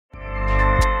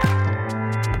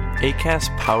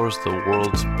Acast powers the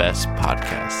world's best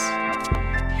podcasts.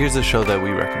 Here's a show that we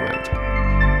recommend.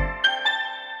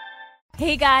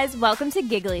 Hey guys, welcome to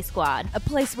Giggly Squad. A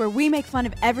place where we make fun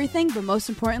of everything, but most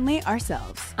importantly,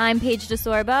 ourselves. I'm Paige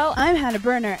DeSorbo. I'm Hannah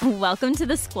Berner. Welcome to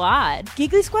the squad.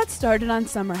 Giggly Squad started on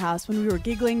Summer House when we were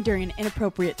giggling during an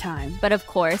inappropriate time. But of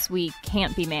course, we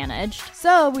can't be managed.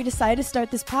 So we decided to start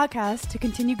this podcast to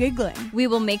continue giggling. We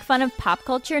will make fun of pop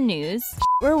culture news,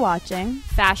 we're watching,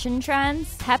 fashion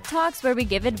trends, pep talks where we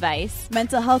give advice,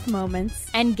 mental health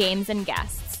moments, and games and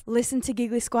guests. Listen to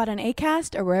Giggly Squad on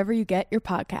Acast or wherever you get your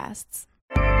podcasts.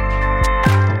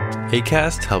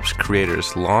 Acast helps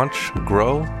creators launch,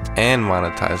 grow, and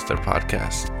monetize their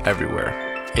podcasts everywhere.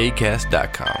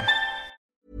 Acast.com.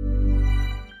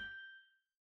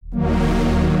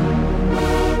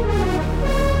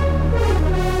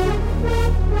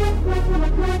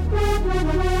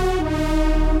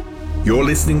 You're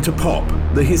listening to Pop,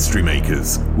 the History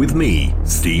Makers, with me,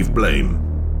 Steve Blame.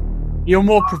 You're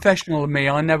more professional than me.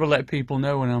 I never let people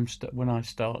know when I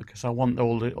start because I want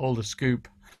all the scoop.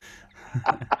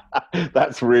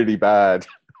 That's really bad.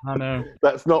 I know.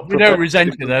 That's not. We don't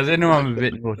resent it, though. They know I'm a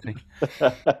bit naughty.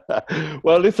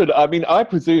 Well, listen. I mean, I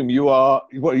presume you are.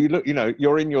 Well, you look. You know,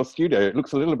 you're in your studio. It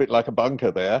looks a little bit like a bunker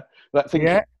there. That's in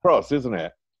King's Cross, isn't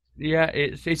it? Yeah,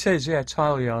 it says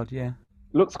tile yard. Yeah,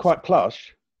 looks quite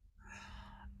plush.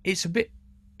 It's a bit.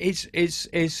 It's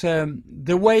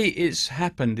the way it's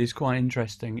happened is quite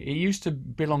interesting. It used to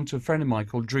belong to a friend of mine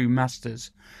called Drew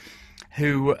Masters,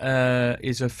 who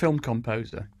is a film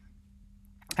composer,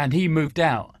 and he moved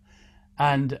out,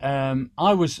 and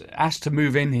I was asked to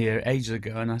move in here ages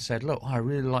ago, and I said, look, I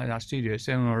really like that studio, it's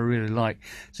the only one I really like.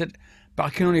 I said, but I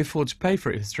can only afford to pay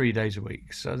for it for 3 days a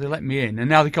week, so they let me in, and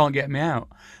now they can't get me out.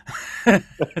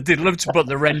 They'd love to put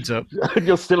the rent up.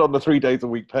 You're still on the 3 days a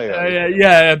week pay.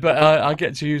 Yeah, but I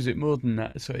get to use it more than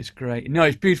that, so it's great. No,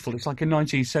 it's beautiful. It's like a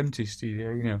 1970s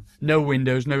studio, you know, no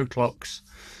windows, no clocks.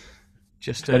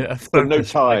 Just a so no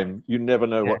time. You never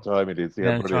know what time it is.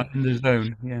 Yeah, it's right in the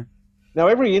zone. Yeah. Now,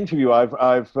 every interview I've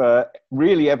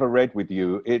really ever read with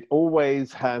you, it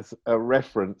always has a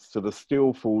reference to the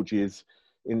steel forges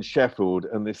in Sheffield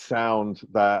and this sound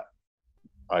that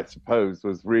I suppose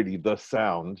was really the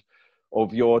sound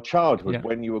of your childhood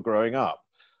when you were growing up.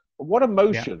 What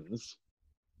emotions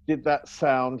did that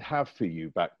sound have for you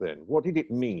back then? What did it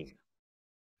mean?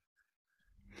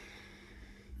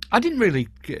 I didn't really,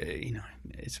 you know,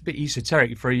 it's a bit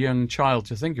esoteric for a young child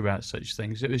to think about such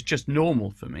things. It was just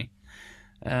normal for me.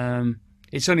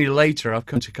 It's only later I've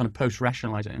come to kind of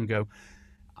post-rationalize it and go,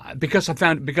 because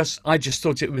I just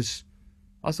thought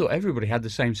I thought everybody had the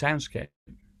same soundscape.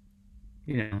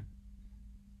 You know,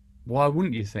 why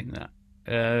wouldn't you think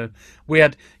that? We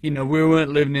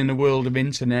weren't living in a world of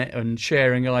internet and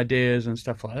sharing ideas and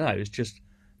stuff like that. It was just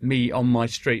me on my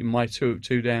street in my two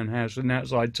down house, an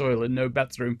outside toilet, no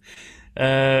bathroom,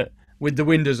 with the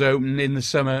windows open in the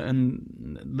summer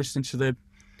and listening to the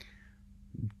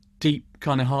deep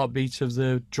kind of heartbeat of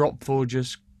the drop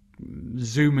forges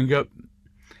zooming up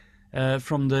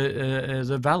from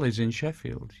the valleys in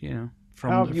Sheffield. You know,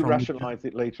 how have you rationalised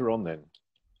it later on then?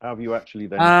 How have you actually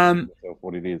then yourself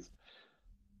what it is?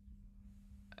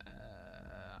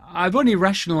 I've only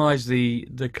rationalised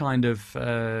the kind of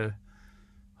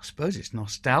I suppose it's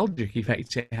nostalgic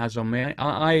effect it has on me.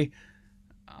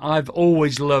 I've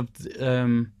always loved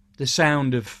the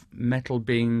sound of metal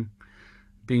being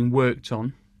worked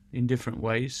on in different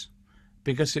ways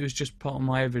because it was just part of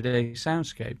my everyday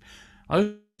soundscape.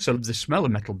 I also love the smell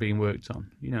of metal being worked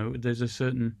on. You know, there's a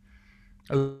certain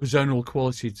ozonal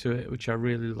quality to it which I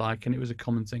really like, and it was a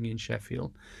common thing in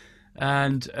Sheffield.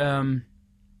 And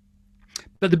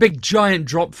but the big giant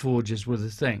drop forges were the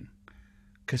thing.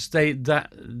 Because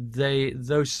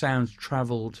those sounds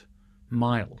travelled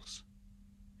miles,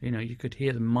 you know, you could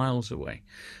hear them miles away.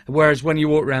 Whereas when you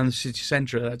walk around the city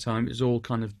centre at that time, it was all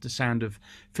kind of the sound of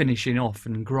finishing off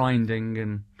and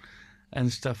grinding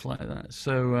and stuff like that.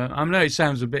 So I know it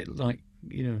sounds a bit like,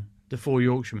 you know, the Four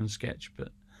Yorkshiremen sketch, but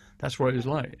that's what it was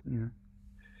like. You know.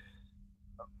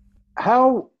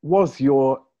 How was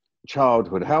your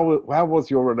childhood? How was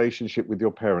your relationship with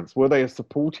your parents? Were they a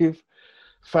supportive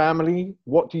family?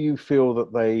 What do you feel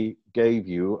that they gave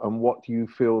you, and what do you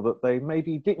feel that they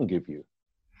maybe didn't give you?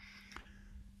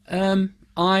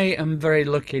 I am very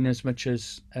lucky in as much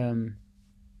as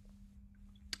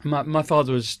my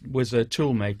father was a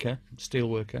tool maker, steel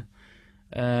worker,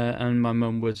 and my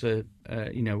mum was a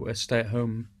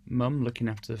stay-at-home mum looking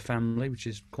after the family, which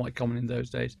is quite common in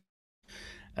those days.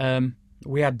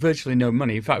 We had virtually no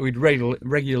money. In fact, we'd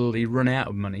regularly run out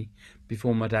of money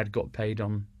before my dad got paid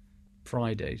on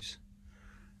Fridays.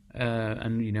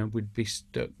 and we'd be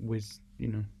stuck with I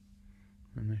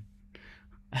don't know,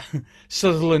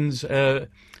 Sutherland's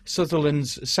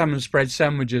salmon spread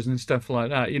sandwiches and stuff like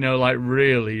that. Like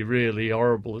really, really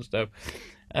horrible stuff.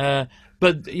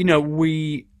 But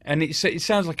it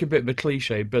sounds like a bit of a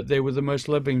cliche, but they were the most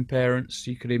loving parents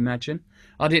you could imagine.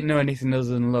 I didn't know anything other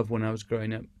than love when I was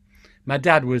growing up. My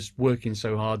dad was working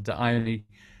so hard that I only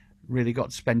really got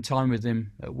to spend time with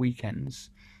him at weekends.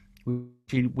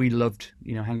 We loved,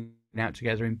 hanging out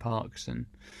together in parks and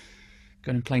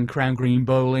going and playing Crown Green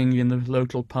bowling in the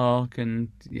local park. And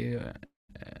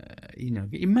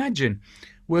imagine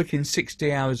working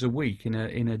 60 hours a week in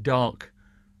a dark,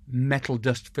 metal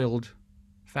dust-filled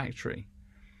factory.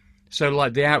 So,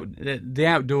 like the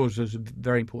outdoors was a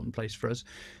very important place for us,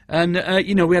 and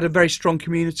we had a very strong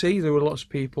community. There were lots of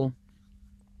people.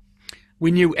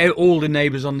 We knew all the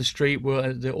neighbours on the street.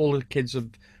 All the kids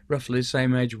of roughly the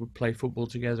same age would play football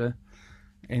together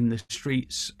in the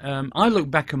streets. I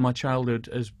look back on my childhood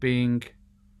as being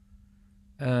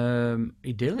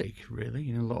idyllic, really,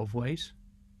 in a lot of ways.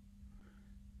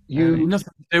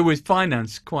 Nothing to do with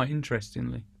finance, quite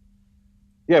interestingly.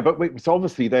 Yeah, but so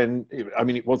obviously then, I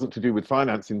mean, it wasn't to do with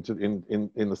finance in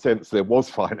the sense there was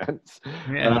finance.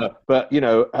 Yeah. But,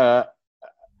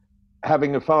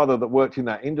 having a father that worked in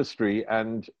that industry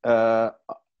and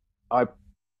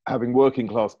having working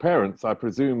class parents, I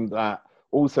presume that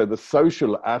also the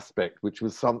social aspect, which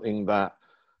was something that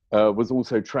was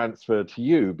also transferred to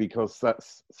you, because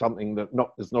that's something that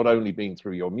has not only been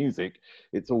through your music,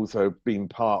 it's also been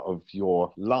part of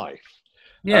your life.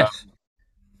 Yes.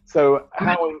 So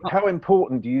how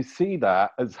important do you see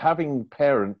that as having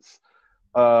parents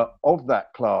of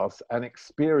that class and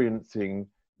experiencing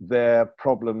their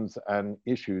problems and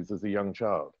issues as a young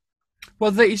child?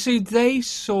 Well, they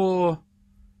saw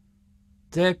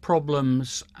their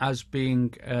problems as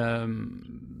being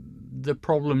the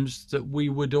problems that we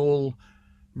would all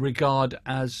regard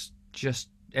as just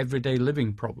everyday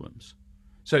living problems.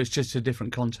 So it's just a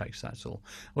different context, that's all.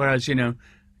 Whereas,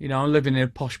 I'm living in a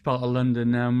posh part of London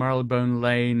now, Marylebone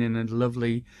Lane, in a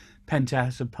lovely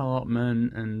penthouse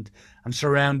apartment, and I'm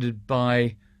surrounded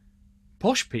by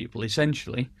posh people,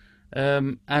 essentially,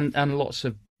 and lots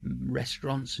of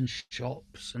restaurants and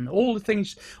shops and all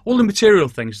the material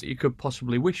things that you could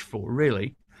possibly wish for,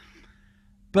 really.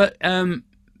 But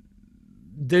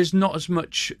there's not as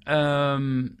much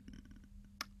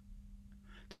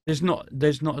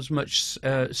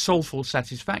soulful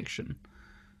satisfaction,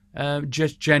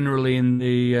 just generally in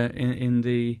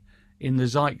the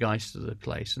zeitgeist of the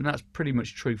place, and that's pretty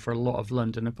much true for a lot of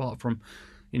London, apart from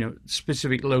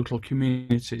specific local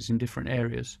communities in different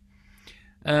areas.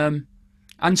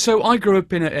 And so I grew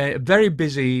up in a very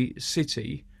busy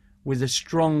city with a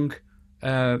strong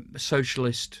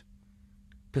socialist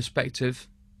perspective,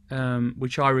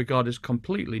 which I regard as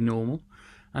completely normal,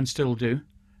 and still do.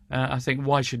 I think,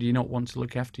 why should you not want to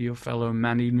look after your fellow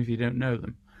man, even if you don't know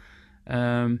them?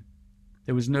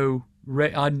 There was no.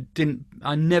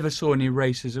 I never saw any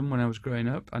racism when I was growing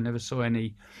up. I never saw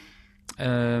any.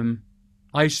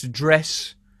 I used to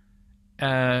dress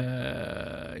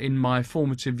in my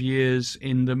formative years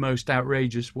in the most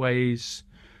outrageous ways.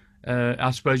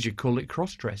 I suppose you'd call it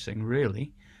cross-dressing,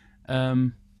 really.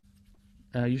 I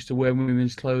used to wear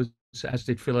women's clothes, as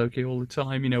did Phil Oakey, all the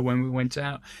time, when we went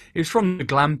out. It was from the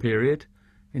glam period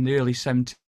in the early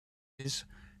 70s.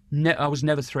 I was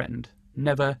never threatened,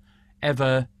 never,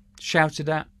 ever shouted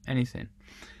at, anything.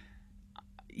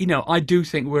 I do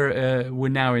think we're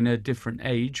now in a different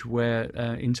age where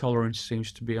intolerance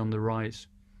seems to be on the rise,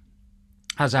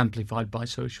 as amplified by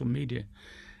social media.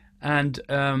 And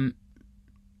I'm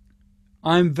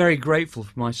very grateful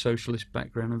for my socialist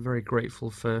background. I'm very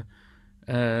grateful for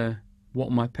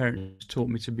what my parents taught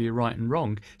me to be right and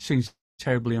wrong. It seems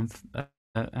terribly out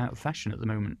of fashion at the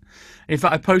moment. In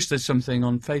fact, I posted something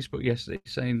on Facebook yesterday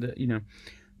saying that,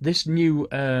 this new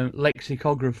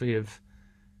lexicography of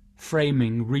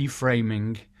framing,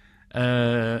 reframing,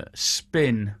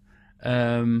 spin,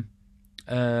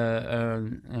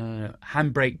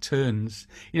 handbrake turns,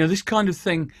 this kind of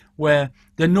thing, where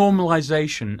the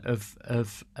normalization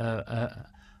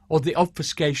or the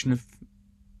obfuscation of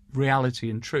reality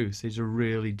and truth is a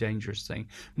really dangerous thing,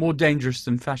 more dangerous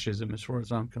than fascism, as far as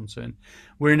I'm concerned.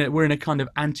 We're in a kind of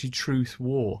anti-truth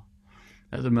war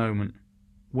at the moment,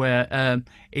 where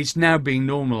it's now being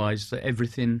normalized that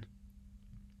everything.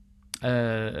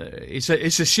 It's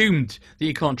assumed that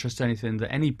you can't trust anything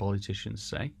that any politicians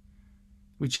say,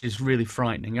 which is really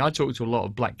frightening. I talk to a lot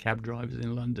of black cab drivers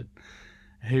in London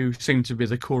who seem to be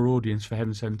the core audience for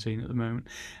M17 at the moment,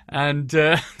 and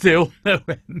they all know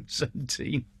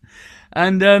M17.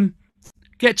 And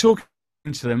get talking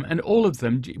to them, and all of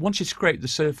them, once you scrape the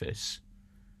surface,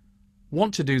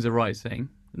 want to do the right thing.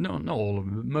 No, not all of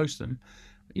them, but most of them,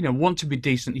 want to be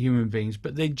decent human beings,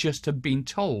 but they just have been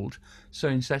told so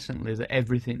incessantly that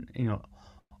everything,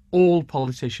 all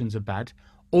politicians are bad,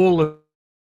 all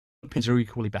opinions are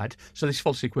equally bad. So this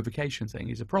false equivocation thing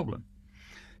is a problem.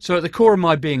 So at the core of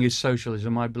my being is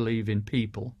socialism. I believe in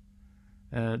people.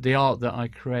 The art that I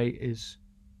create is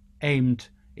aimed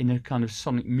in a kind of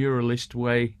sonic muralist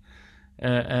way,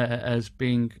 as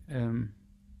being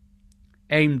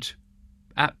aimed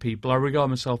at people. I regard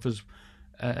myself as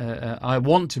I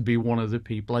want to be one of the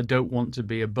people. I don't want to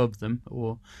be above them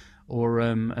or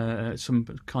some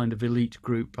kind of elite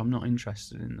group. I'm not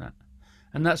interested in that,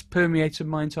 and that's permeated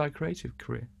my entire creative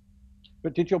career.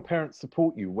 But did your parents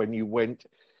support you when you went?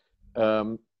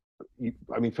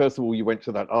 First of all, you went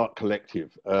to that art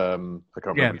collective. I can't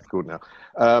remember what it's called now.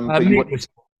 Meat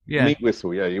Whistle. Yeah. Meat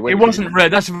Whistle. Yeah, it wasn't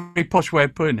red. That's a very posh way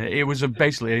of putting it. It was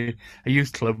basically a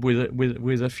youth club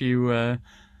with a few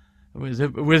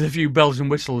with a few bells and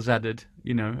whistles added.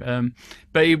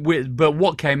 But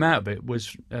what came out of it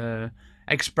was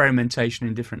experimentation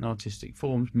in different artistic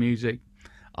forms: music,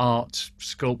 art,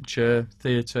 sculpture,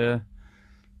 theatre.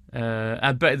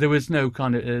 But there was no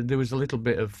kind of there was a little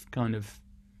bit of kind of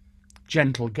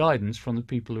gentle guidance from the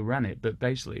people who ran it, but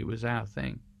basically it was our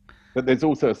thing. But there's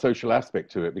also a social aspect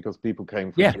to it because people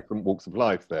came from different walks of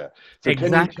life there. So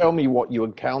exactly. Can you tell me what you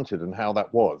encountered and how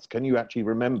that was? Can you actually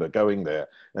remember going there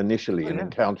initially and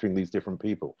encountering these different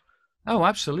people? Oh,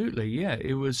 absolutely. Yeah,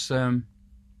 it was.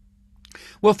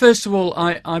 Well, first of all,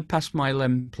 I passed my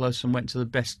 11 plus and went to the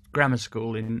best grammar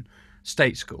school in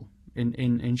state school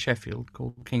in Sheffield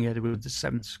called King Edward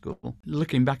VII School.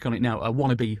 Looking back on it now, I want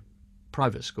to be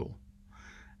private school.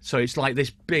 So it's like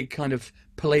this big kind of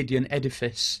Palladian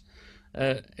edifice.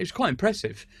 It was quite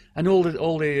impressive, and all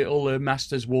the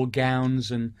masters wore gowns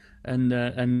and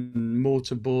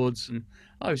mortar boards, and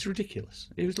it was ridiculous.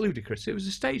 It was ludicrous. It was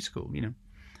a state school,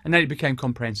 and then it became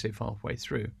comprehensive halfway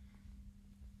through.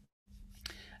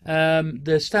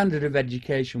 The standard of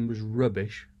education was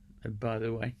rubbish, by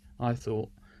the way. I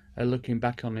thought, looking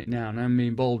back on it now, and I'm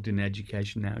involved in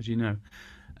education now, as you know.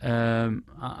 I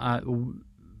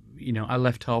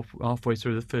left halfway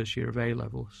through the first year of A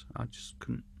levels. I just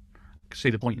couldn't see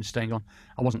the point in staying on.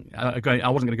 I wasn't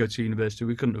going to go to university.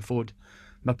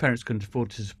 My parents couldn't afford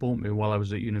to support me while I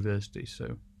was at university.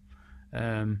 So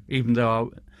even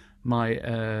though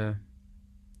my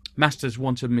masters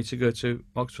wanted me to go to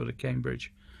Oxford or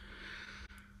Cambridge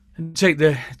and take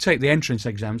the entrance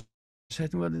exams, I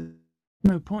said, well, there's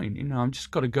no point. I've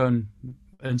just got to go and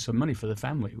earn some money for the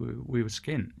family. We were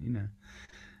skint,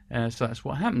 So that's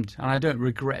what happened, and I don't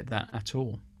regret that at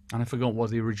all. And I forgot what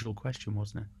the original question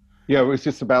was now. Yeah, it was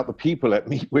just about the people at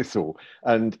Meat Whistle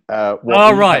and what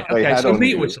right. they had So on Meat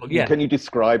you. Whistle, yeah. Can you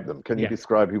describe them? Can you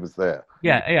describe who was there?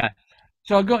 Yeah.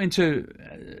 So I got into.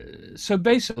 So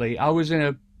basically, I was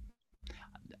in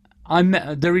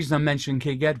the reason I'm mentioning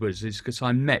King Edward's is because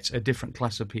I met a different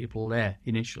class of people there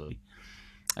initially,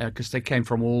 because they came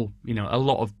from all a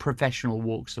lot of professional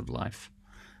walks of life.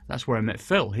 That's where I met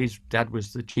Phil. His dad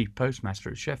was the chief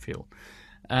postmaster at Sheffield,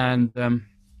 and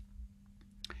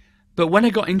but when I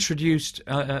got introduced,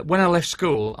 when I left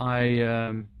school,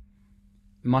 my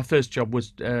first job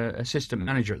was assistant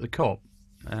manager at the Co-op,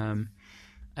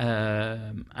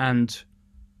 and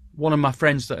one of my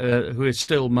friends who is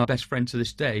still my best friend to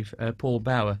this day, Paul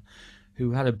Bauer,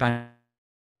 who had a band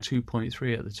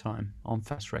 2.3 at the time on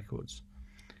Fast Records,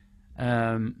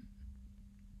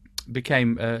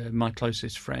 became my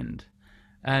closest friend,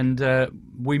 and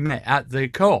we met at the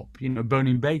Co-op,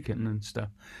 burning bacon and stuff.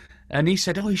 And he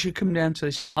said, "Oh, you should come down to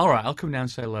this." All right, I'll come down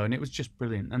and say hello. And it was just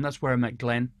brilliant. And that's where I met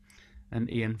Glenn and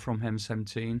Ian from Hem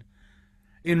 17.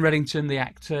 Ian Reddington, the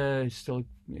actor, is still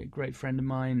a great friend of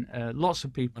mine. Lots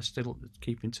of people I still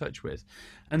keep in touch with,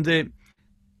 and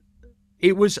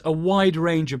it was a wide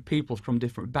range of people from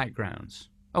different backgrounds.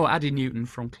 Oh, Addie Newton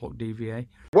from Clock DVA.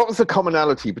 What was the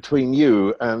commonality between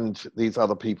you and these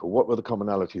other people? What were the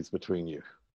commonalities between you?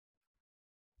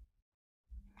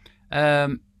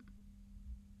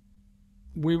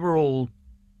 We were all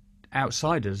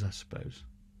outsiders, I suppose,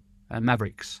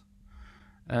 mavericks,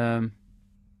 from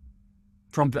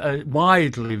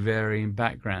widely varying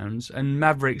backgrounds, and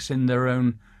mavericks in their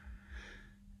own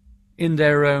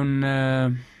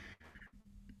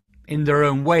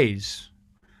ways.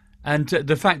 And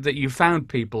the fact that you found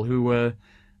people who were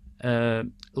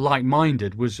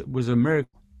like-minded was a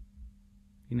miracle.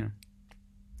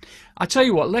 I tell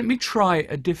you what. Let me try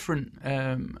a different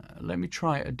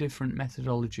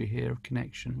methodology here of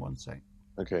connection. One sec.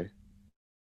 Okay.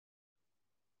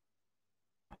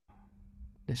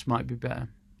 this might be better.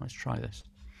 Let's try this.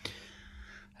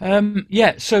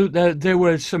 So there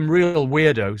were some real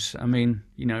weirdos. I mean,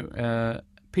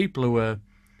 people who were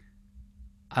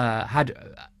had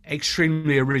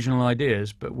extremely original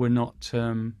ideas, but were not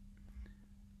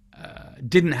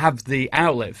didn't have the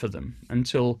outlet for them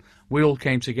until we all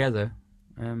came together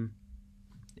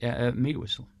at Meat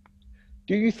Whistle.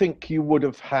 Do you think you would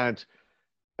have had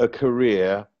a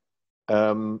career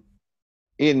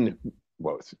in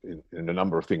a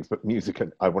number of things, but music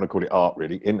and I want to call it art,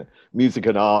 really, in music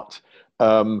and art,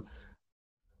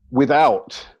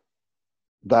 without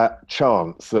that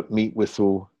chance that Meat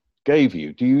Whistle gave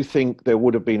you? Do you think there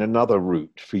would have been another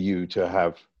route for you to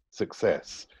have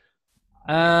success?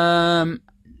 I've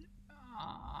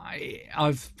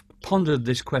pondered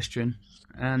this question,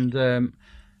 and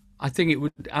I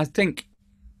think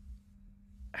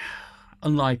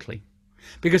unlikely,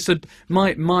 because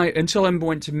my until I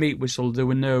went to Meat Whistle, there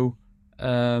were no.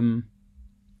 I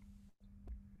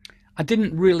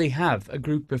didn't really have a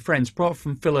group of friends, apart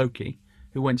from Phil Oakey,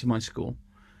 who went to my school.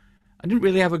 I didn't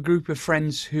really have a group of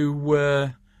friends who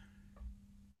were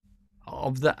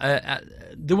of that.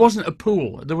 There wasn't a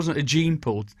pool. There wasn't a gene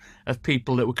pool of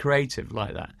people that were creative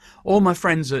like that. All my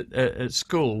friends at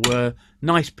school were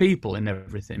nice people and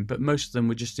everything, but most of them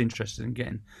were just interested in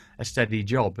getting a steady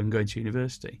job and going to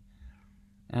university.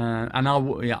 And I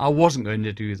wasn't going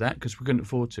to do that because we couldn't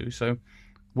afford to. So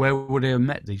where would I have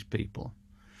met these people?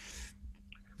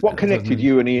 What connected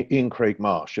you and Ian Craig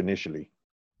Marsh initially?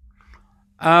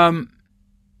 I've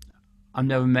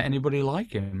never met anybody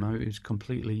like him. He was a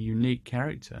completely unique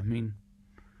character. I mean,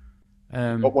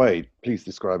 what way? Please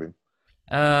describe him.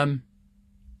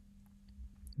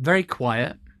 Very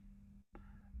quiet,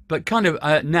 but kind of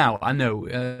now I know,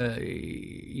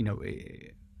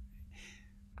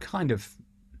 kind of.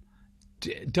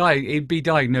 He'd be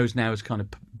diagnosed now as kind of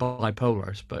bipolar,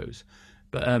 I suppose,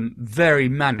 but very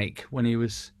manic when he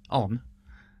was on,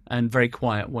 and very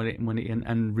quiet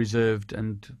and reserved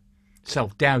and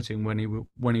self-doubting when he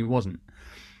wasn't.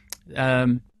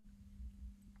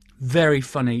 Very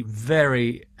funny,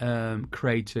 very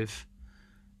creative,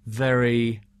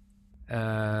 very.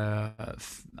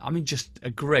 Just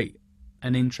a great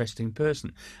and interesting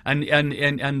person,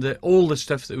 and all the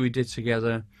stuff that we did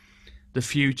together. The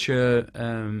Future,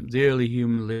 the early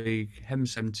Human League, Heaven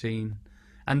 17,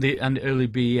 and the early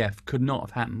BEF could not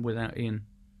have happened without Ian.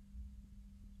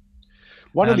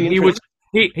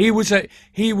 He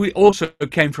also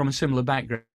came from a similar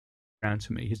background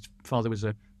to me. His father was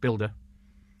a builder,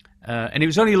 and it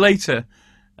was only later,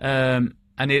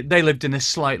 they lived in a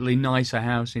slightly nicer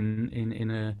house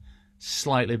in a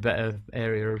slightly better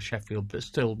area of Sheffield, but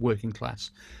still working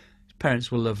class. His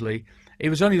parents were lovely. It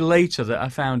was only later that I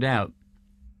found out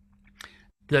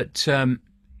that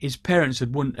his parents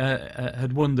had won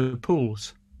the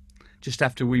pools just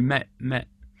after we met,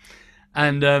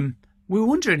 and we were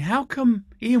wondering how come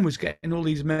Ian was getting all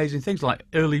these amazing things like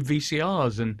early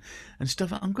VCRs and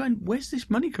stuff. I'm going, where's this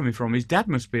money coming from? His dad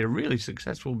must be a really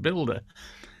successful builder,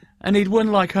 and he'd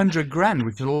won like $100,000,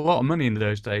 which was a lot of money in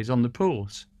those days, on the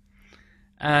pools,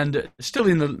 and still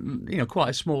in the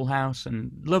quite a small house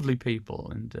and lovely people,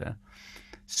 and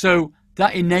so.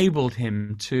 That enabled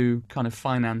him to kind of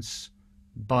finance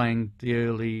buying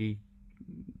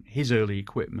his early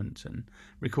equipment and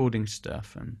recording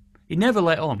stuff, and he never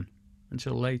let on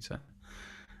until later.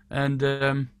 And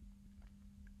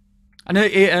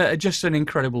just an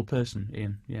incredible person,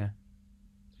 Ian. Yeah,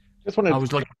 I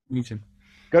was lucky to meet him.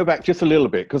 Go back just a little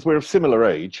bit because we're of similar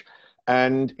age,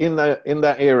 and in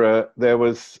that era there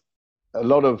was a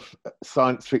lot of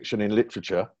science fiction in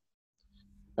literature.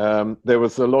 There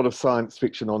was a lot of science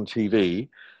fiction on TV,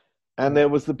 and there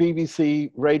was the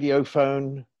BBC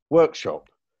Radiophone Workshop,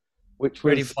 which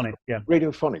was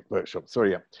Radiophonic Workshop.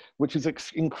 Sorry, which was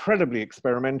incredibly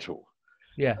experimental.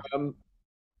 Yeah.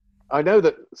 I know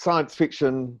that science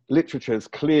fiction literature has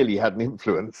clearly had an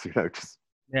influence. Just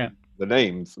the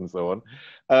names and so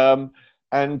on.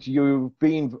 And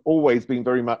you've always been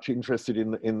very much interested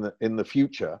in the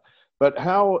future. But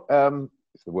how?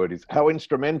 How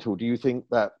instrumental do you think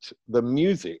that the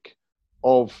music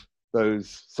of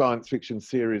those science fiction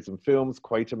series and films,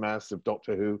 Quatermass, of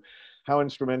Doctor Who, how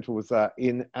instrumental was that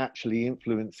in actually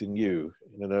influencing you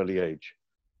in an early age?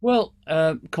 Well,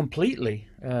 completely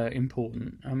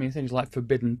important. I mean, things like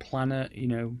Forbidden Planet,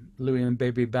 Louis and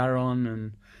Baby Baron,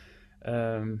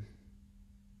 and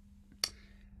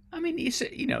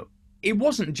it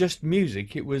wasn't just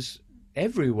music; it was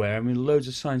everywhere. I mean, loads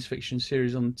of science fiction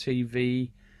series on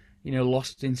TV,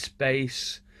 Lost in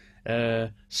Space,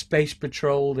 Space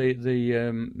Patrol,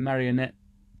 the marionette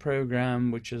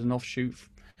program, which is an offshoot.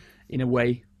 in a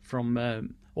way, from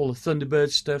all the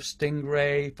Thunderbird stuff,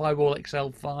 Stingray, Fireball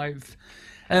XL5.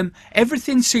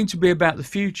 Everything seemed to be about the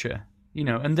future, you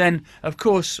know. And then, of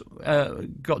course,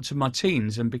 got to my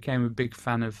teens and became a big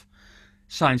fan of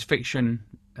science fiction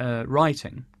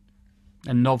writing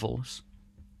and novels,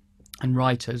 and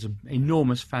writers. An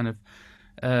enormous fan of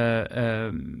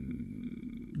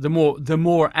the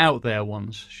more out there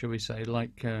ones, shall we say,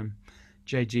 like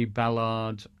J.G.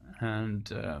 Ballard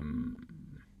and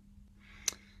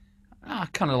I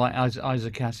kind of like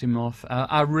Isaac Asimov.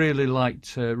 I really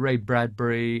liked Ray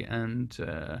Bradbury, and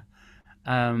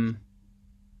I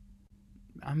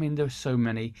mean, there were so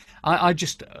many. I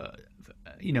just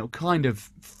kind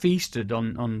of feasted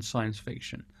on science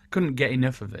fiction. Couldn't get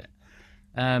enough of it,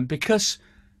 because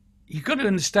you've got to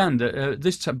understand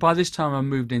that by this time I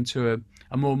moved into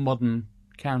a more modern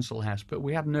council house, but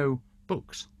we had no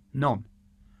books, none,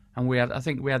 and we had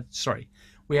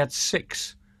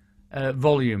 6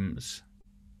 volumes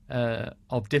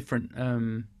of different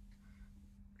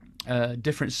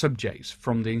subjects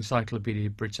from the Encyclopedia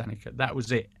Britannica. That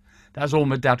was it. That's all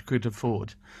my dad could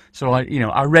afford. So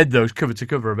I read those cover to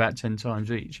cover about 10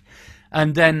 times each.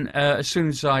 And then as soon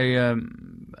as I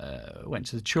went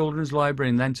to the children's library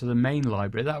and then to the main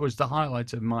library, that was the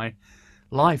highlight of my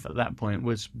life at that point,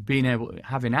 was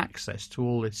having access to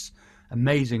all this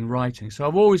amazing writing. So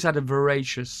I've always had a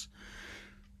voracious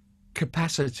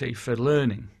capacity for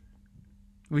learning,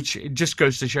 which it just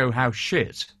goes to show how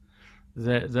shit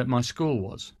that my school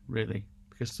was, really,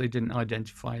 because they didn't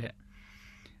identify it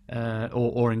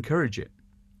or encourage it.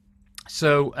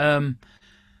 So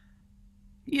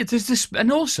there's this,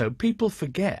 and also people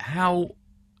forget how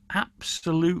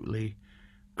absolutely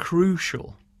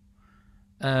crucial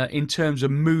in terms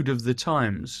of mood of the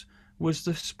times was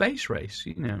the space race.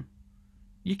 You know,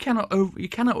 you cannot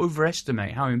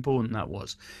overestimate how important that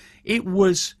was. It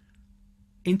was,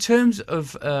 in terms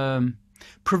of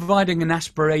providing an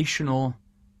aspirational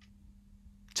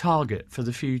target for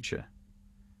the future.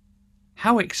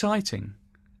 How exciting.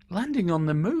 Landing on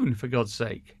the moon, for God's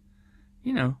sake.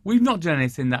 You know, we've not done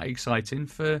anything that exciting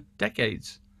for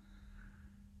decades.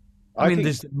 I mean,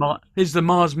 there's the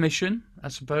Mars mission, I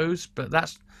suppose, but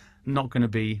that's not going to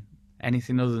be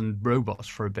anything other than robots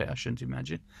for a bit, I shouldn't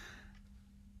imagine.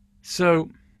 So,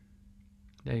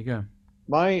 there you go.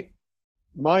 My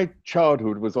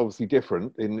childhood was obviously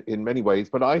different in many ways,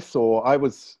 but I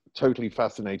was totally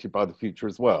fascinated by the future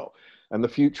as well. And the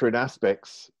future in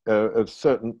aspects of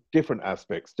certain different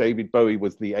aspects. David Bowie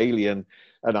was the alien,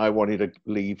 and I wanted to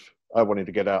leave. I wanted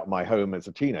to get out of my home as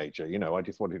a teenager. You know, I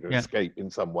just wanted to escape in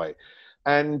some way.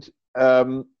 And, I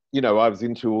was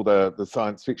into all the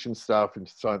science fiction stuff,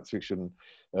 into science fiction,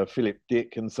 Philip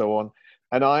Dick and so on.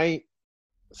 And I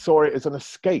saw it as an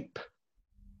escape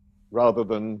rather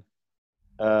than,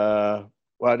 I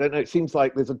don't know. It seems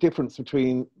like there's a difference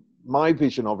between my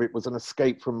vision of it was an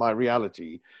escape from my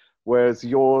reality, whereas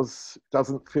yours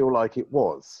doesn't feel like it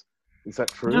was. Is that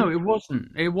true? No, it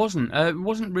wasn't. It wasn't. It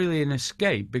wasn't really an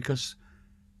escape because,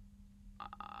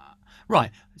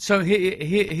 right. So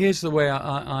here's the way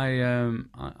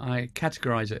I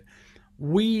categorize it.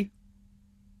 We,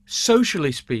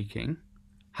 socially speaking,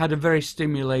 had a very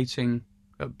stimulating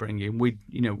upbringing. We,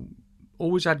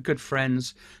 always had good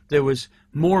friends. There was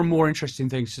more and more interesting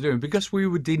things to do, and because we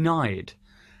were denied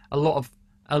a lot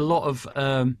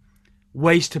of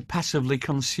ways to passively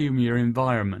consume your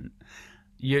environment,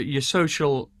 your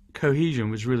social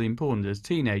cohesion was really important as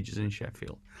teenagers in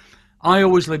Sheffield. I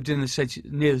always lived in the city,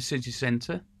 near the city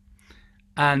centre,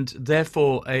 and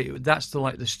therefore that's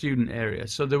the student area.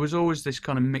 So there was always this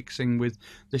kind of mixing with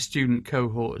the student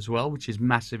cohort as well, which is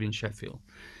massive in Sheffield.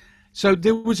 So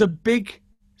there was a big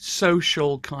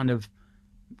social kind of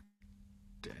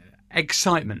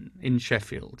excitement in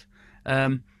Sheffield,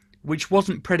 which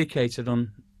wasn't predicated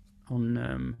on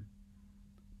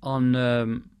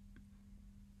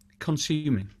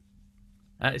consuming.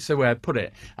 It's the way I put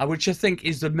it, which I think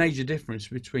is the major difference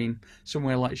between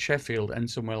somewhere like Sheffield and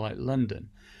somewhere like London.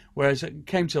 Whereas I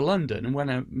came to London, and when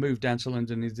I moved down to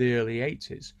London in the early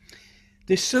 80s,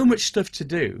 there's so much stuff to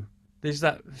do. There's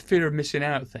that fear of missing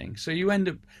out thing. So you end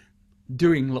up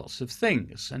doing lots of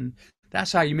things, and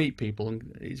that's how you meet people,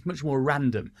 and it's much more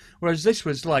random. Whereas this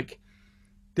was like,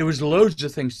 there was loads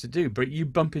of things to do, but you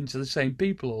bump into the same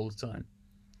people all the time.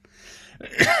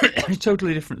 A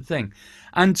totally different thing.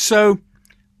 And so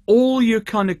all your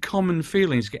kind of common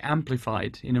feelings get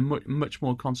amplified in a much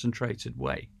more concentrated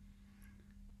way.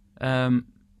 I've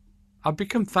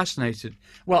become fascinated.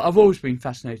 Well, I've always been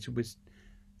fascinated with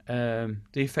the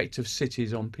effect of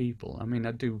cities on people. I mean,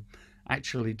 I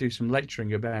actually do some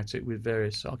lecturing about it with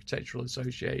various architectural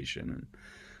association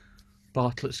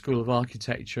Bartlett School of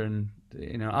Architecture, and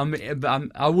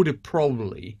I would have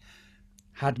probably,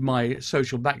 had my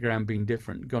social background been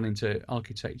different, gone into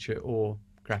architecture or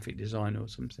graphic design or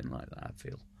something like that, I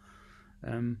feel.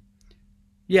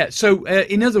 So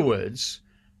in other words,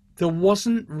 there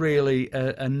wasn't really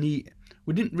a need.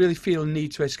 We didn't really feel a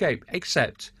need to escape,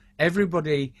 except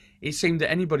it seemed that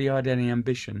anybody who had any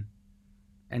ambition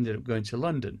ended up going to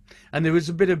London. And there was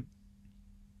a bit of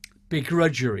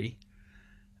begrudgery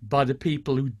by the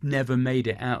people who never made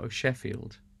it out of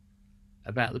Sheffield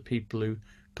about the people who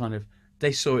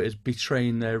they saw it as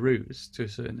betraying their roots to a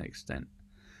certain extent.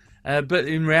 But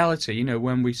in reality,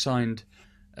 when we signed,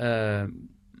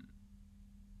 when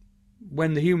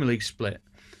the Human League split,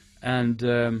 and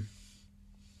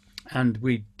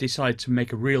we decided to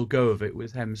make a real go of it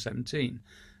with Hem17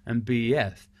 and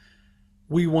BEF,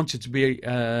 we wanted to be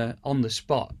on the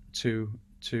spot to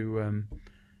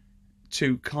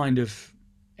kind of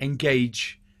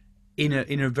engage in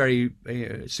a very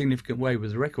significant way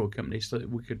with the record company, so that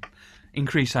we could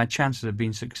increase our chances of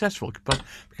being successful. But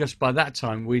because by that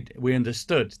time we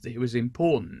understood that it was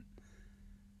important.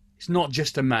 It's not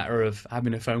just a matter of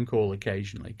having a phone call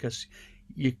occasionally, because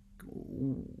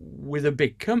with a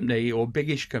big company or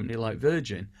biggish company like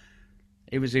Virgin,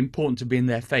 it was important to be in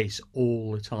their face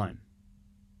all the time.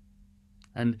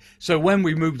 And so when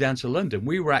we moved down to London,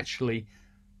 we were actually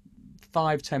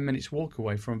 5-10 minutes walk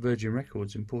away from Virgin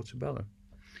Records in Portobello,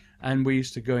 and we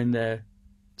used to go in there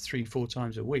 3-4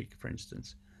 times a week, for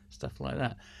instance, stuff like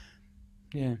that.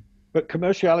 Yeah. But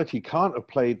commerciality can't have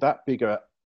played that bigger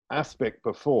aspect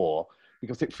before,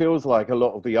 because it feels like a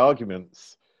lot of the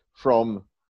arguments from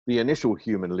the initial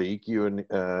Human League, you and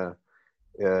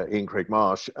Ian Craig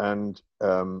Marsh and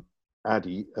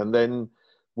Addy, and then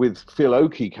with Phil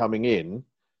Oakey coming in,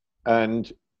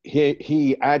 and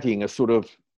he adding a sort of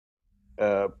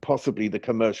possibly the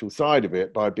commercial side of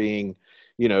it by being,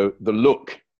 the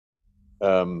look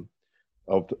of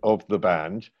the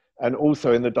band, and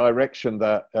also in the direction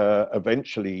that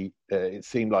eventually it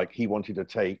seemed like he wanted to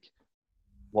take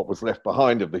what was left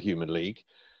behind of the Human League.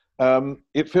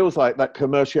 It feels like that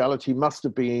commerciality must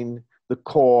have been the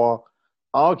core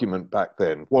argument back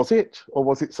then. Was it, or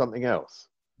was it something else?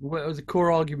 Well, was the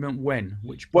core argument when?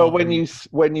 When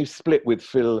you split with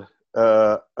Phil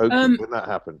Oakey, when that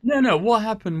happened? No. What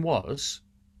happened was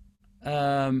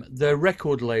the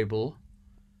record label.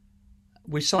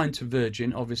 We signed to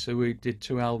Virgin. Obviously, we did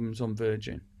 2 albums on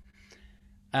Virgin,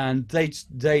 and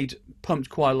they'd pumped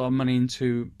quite a lot of money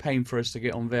into paying for us to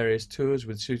get on various tours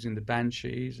with Susan the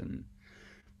Banshees and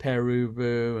Pere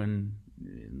Ubu and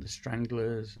the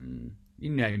Stranglers, and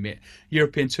you name it.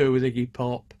 European tour with Iggy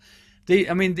Pop.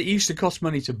 It used to cost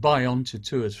money to buy onto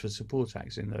tours for support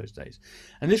acts in those days,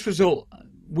 and this was all.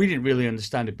 We didn't really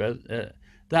understand it, but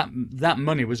that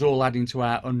money was all adding to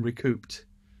our unrecouped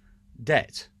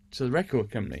debt to the record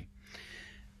company,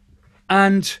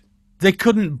 and they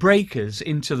couldn't break us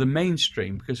into the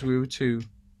mainstream because we were too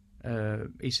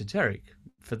esoteric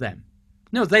for them.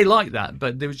 No, they liked that,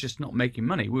 but they was just not making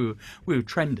money. We were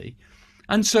trendy,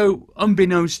 and so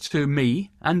unbeknownst to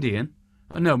me and Ian,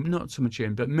 no, not so much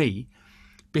Ian, but me,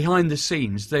 behind the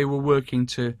scenes, they were working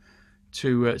to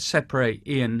separate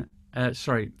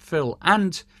Phil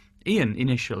and Ian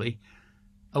initially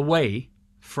away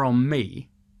from me.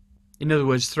 In other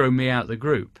words, throw me out the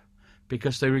group,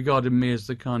 because they regarded me as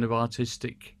the kind of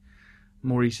artistic,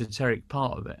 more esoteric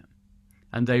part of it,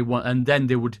 and then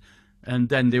they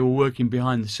were working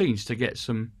behind the scenes to get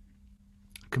some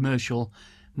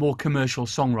more commercial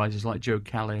songwriters like Joe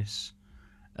Callis,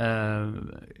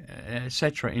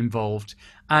 etc. involved,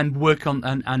 and work on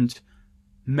and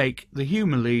make the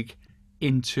Human League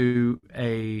into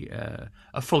a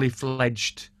fully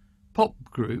fledged pop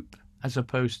group, as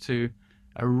opposed to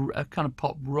a kind of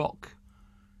pop rock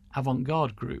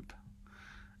avant-garde group.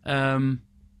 And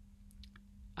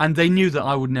they knew that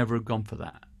I would never have gone for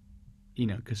that,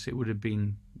 because it would have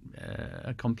been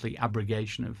a complete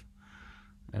abrogation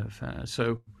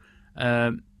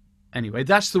anyway,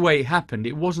 that's the way it happened.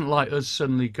 It wasn't like us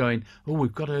suddenly going, oh,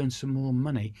 we've got to earn some more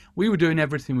money. We were doing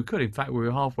everything we could. In fact, we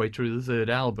were halfway through the 3rd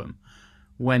album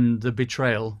when the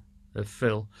betrayal of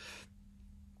Phil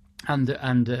and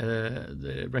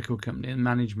the record company and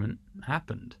management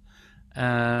happened.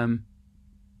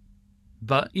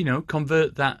 But,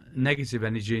 convert that negative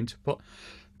energy into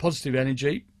positive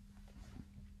energy.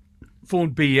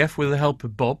 Formed BEF with the help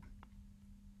of Bob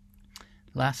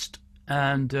last,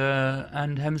 and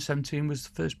Hem17 was the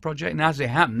first project. And as it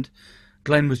happened,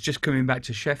 Glenn was just coming back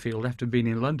to Sheffield after being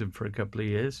in London for a couple of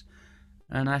years,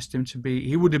 and asked him to be.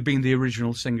 He would have been the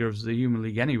original singer of the Human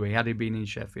League anyway had he been in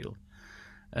Sheffield.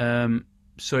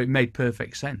 so it made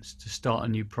perfect sense to start a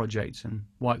new project and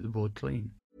wipe the board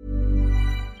clean.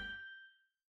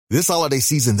 This holiday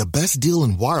season, the best deal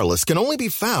in wireless can only be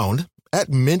found at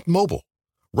Mint Mobile.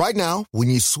 Right now, when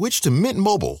you switch to Mint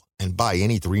Mobile and buy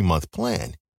any 3-month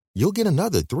plan, you'll get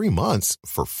another 3 months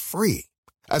for free.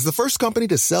 As the first company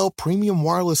to sell premium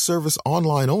wireless service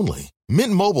online only,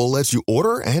 Mint Mobile lets you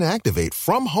order and activate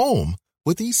from home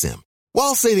with eSIM,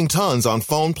 while saving tons on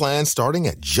phone plans starting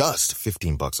at just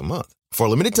 $15 a month. For a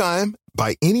limited time,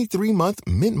 buy any 3-month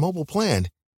Mint Mobile plan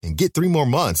and get 3 more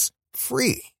months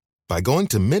free by going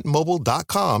to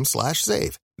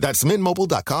mintmobile.com/save. That's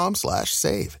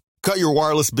mintmobile.com/save. Cut your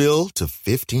wireless bill to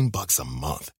 $15 a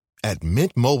month at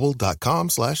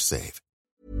mintmobile.com/save.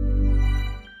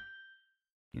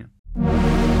 Yeah.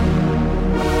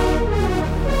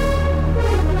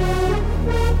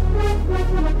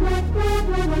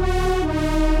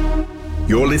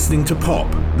 You're listening to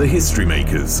Pop, the History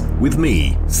Makers, with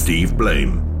me, Steve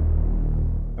Blame.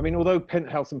 I mean, although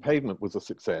Penthouse and Pavement was a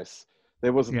success,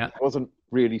 there wasn't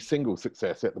really single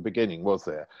success at the beginning, was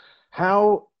there?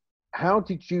 How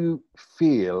did you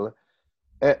feel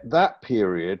at that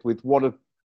period with what had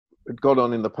gone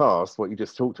on in the past, what you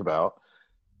just talked about,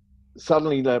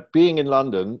 suddenly being in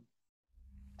London,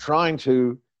 trying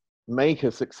to make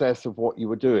a success of what you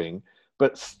were doing,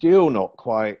 but still not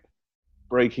quite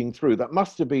breaking through? That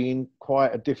must have been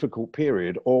quite a difficult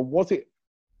period. Or was it,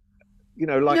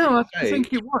 like... No, I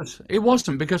think it was. It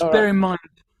wasn't, because bear in mind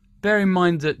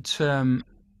that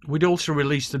we'd also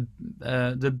released the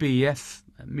BEF,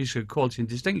 Musical Quality and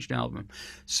Distinction album.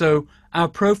 So our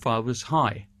profile was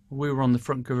high. We were on the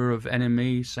front cover of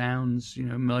NME, Sounds,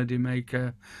 Melody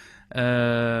Maker,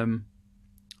 with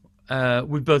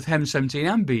both Hem 17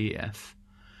 and BEF.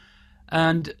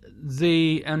 And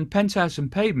Penthouse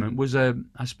and Pavement was I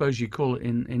suppose you call it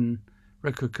in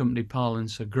record company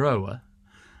parlance, a grower.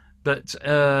 But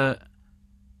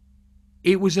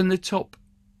it was in the top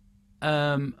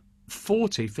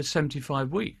 40 for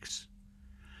 75 weeks.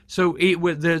 So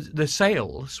the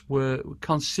sales were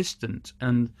consistent,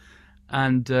 and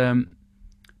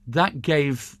that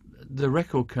gave the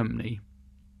record company,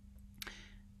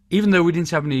 even though we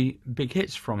didn't have any big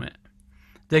hits from it,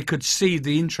 they could see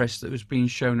the interest that was being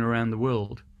shown around the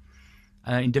world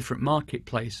in different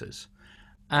marketplaces.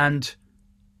 And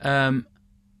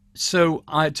so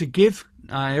I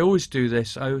always do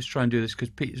this. I always try and do this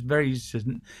because it's very easy.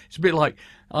 It's a bit like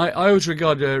I always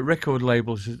regard record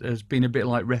labels as being a bit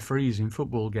like referees in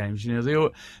football games.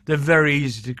 They're very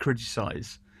easy to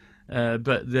criticise,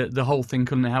 but the whole thing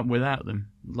couldn't happen without them.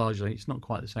 Largely, it's not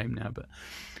quite the same now, but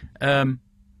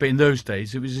in those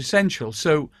days it was essential.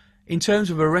 So in terms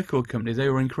of a record company, they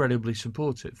were incredibly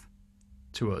supportive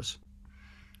to us.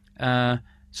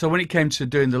 So when it came to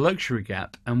doing the Luxury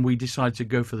Gap, and we decided to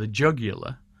go for the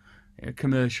jugular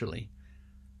commercially,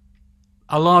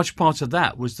 a large part of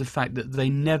that was the fact that they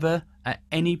never at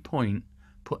any point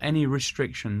put any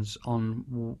restrictions on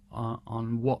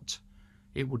what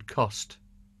it would cost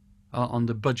on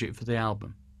the budget for the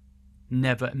album.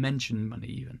 Never mentioned money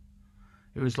even.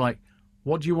 It was like,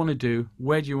 what do you want to do?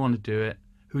 Where do you want to do it?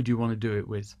 Who do you want to do it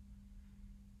with?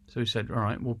 So we said, all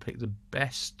right, we'll pick the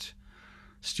best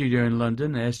studio in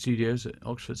London, Air Studios at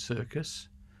Oxford Circus.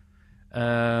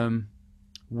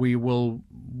 We will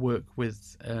work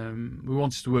with, we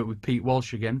wanted to work with Pete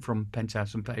Walsh again from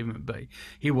Penthouse and Pavement, but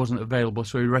he wasn't available,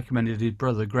 so he recommended his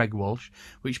brother Greg Walsh,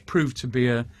 which proved to be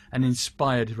an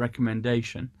inspired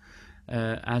recommendation,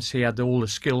 as he had all the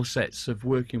skill sets of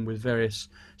working with various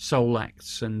soul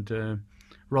acts, and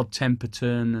Rod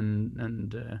Temperton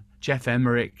and Jeff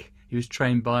Emmerich, he was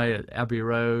trained by at Abbey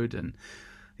Road, and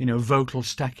vocal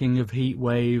stacking of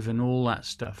Heatwave and all that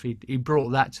stuff. He brought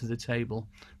that to the table,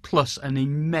 plus an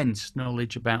immense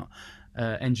knowledge about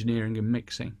engineering and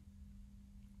mixing.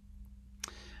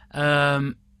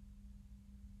 And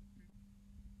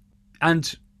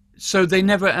so they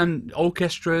never, and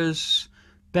orchestras,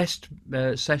 best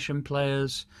session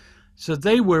players. So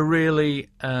they were really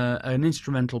an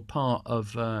instrumental part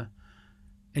of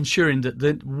ensuring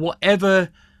that whatever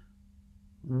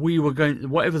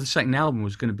the second album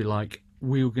was going to be like,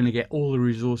 we were going to get all the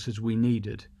resources we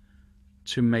needed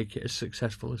to make it as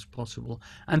successful as possible,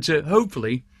 and to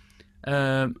hopefully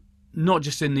not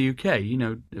just in the UK.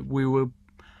 We were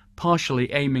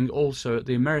partially aiming also at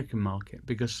the American market,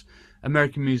 because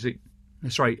English music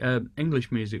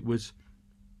was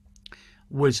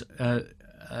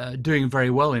doing very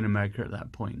well in America at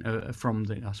that point, from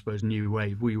the, I suppose, new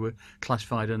wave. We were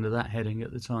classified under that heading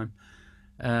at the time.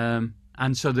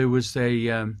 And so there was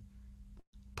a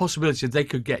possibility that they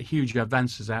could get huge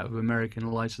advances out of American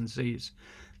licensees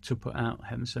to put out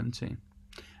Hem 17.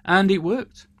 and it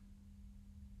worked.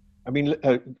 I mean,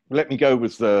 Let Me Go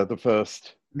was the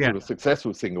first sort of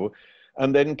successful single.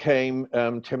 And then came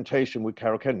Temptation with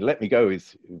Carol Kenyon. Let Me Go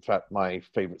is, in fact, my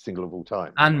favorite single of all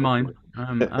time. And mine.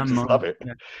 I just love it.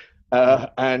 Yeah.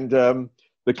 And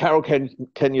the Carol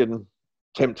Kenyon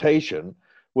Temptation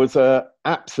was an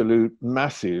absolute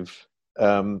massive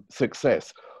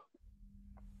success.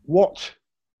 What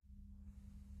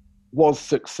was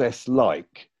success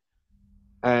like?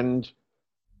 And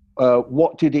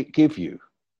what did it give you?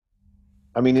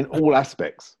 I mean, in all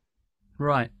aspects.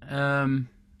 Right.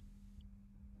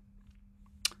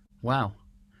 Wow.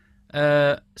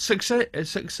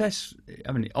 Success,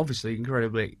 I mean, obviously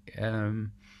incredibly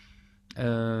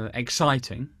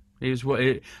exciting.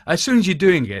 As soon as you're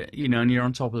doing it, you know, and you're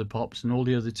on Top of the Pops and all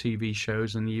the other TV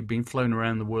shows, and you've been flown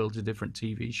around the world to different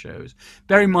TV shows.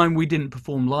 Bear in mind, we didn't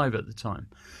perform live at the time.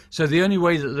 So the only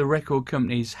way that the record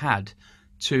companies had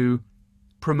to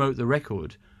promote the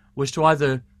record was to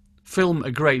either film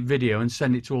a great video and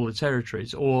send it to all the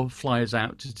territories, or fly us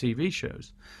out to TV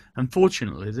shows.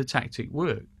 Unfortunately, the tactic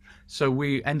worked. So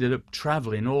we ended up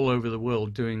traveling all over the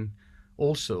world doing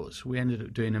all sorts. We ended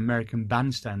up doing American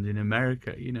Bandstand in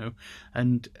America, you know,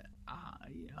 and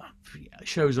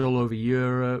shows all over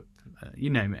Europe, you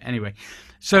name it. Anyway,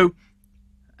 so,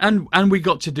 and we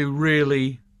got to do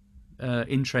really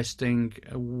interesting,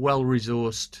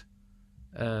 well-resourced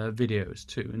videos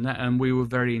too, and we were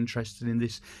very interested in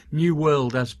this new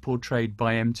world as portrayed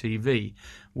by MTV,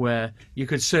 where you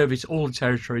could service all the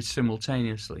territories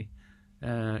simultaneously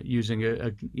using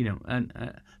the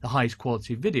highest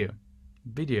quality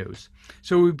videos.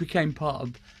 So we became part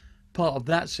of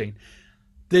that scene.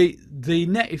 The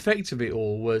net effect of it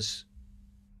all was,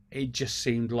 it just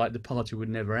seemed like the party would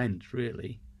never end.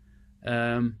 Really,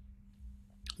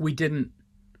 we didn't.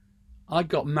 I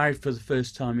got married for the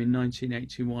first time in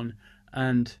 1981,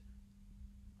 and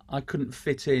I couldn't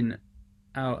fit in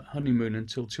our honeymoon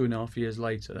until 2.5 years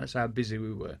later. That's how busy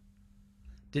we were.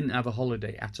 Didn't have a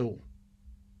holiday at all.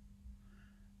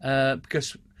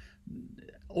 Because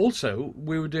also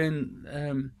we were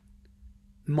doing,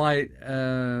 my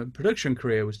production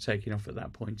career was taking off at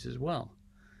that point as well.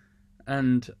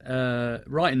 And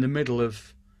right in the middle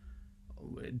of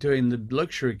doing the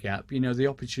Luxury Gap, you know, the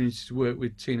opportunity to work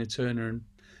with Tina Turner and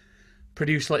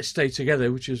produce Let's Stay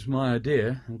Together, which was my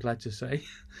idea, I'm glad to say.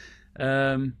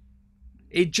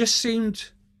 It just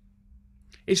seemed,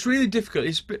 it's really difficult.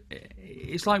 It's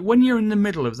like when you're in the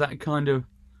middle of that kind of,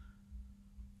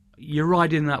 you're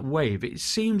riding that wave, it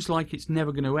seems like it's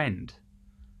never going to end.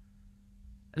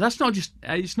 And that's not just,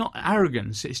 it's not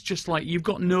arrogance, it's just like you've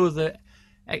got no other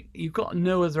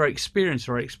experience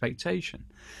or expectation.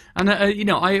 And you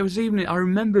know, I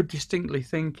remember distinctly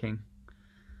thinking,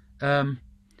 right,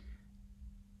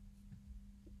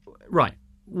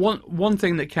 one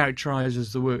thing that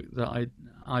characterizes the work that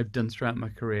I've done throughout my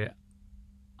career,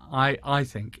 I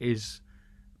think, is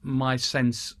my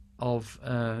sense of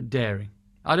daring.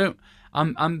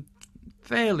 I'm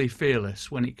fairly fearless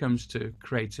when it comes to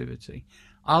creativity.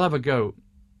 I'll have a go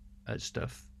at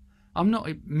stuff. I'm not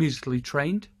musically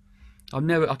trained.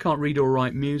 I can't read or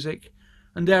write music,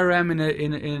 and there I am in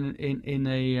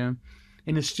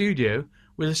a studio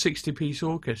with a 60-piece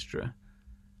orchestra,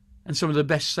 and some of the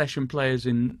best session players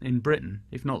in Britain,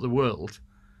 if not the world,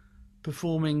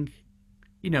 performing,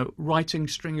 you know, writing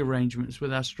string arrangements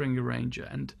with our string arranger,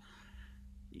 and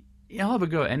I'll have a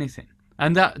go at anything.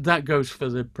 And that goes for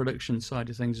the production side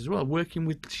of things as well. Working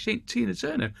with Tina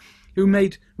Turner, who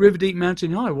made River Deep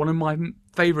Mountain High one of my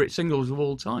favourite singles of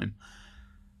all time.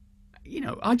 You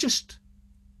know, I just,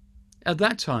 at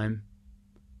that time,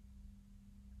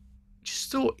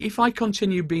 just thought, if I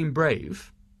continue being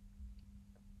brave,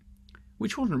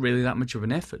 which wasn't really that much of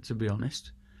an effort, to be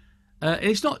honest.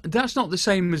 That's not the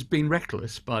same as being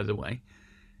reckless, by the way.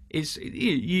 It's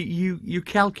you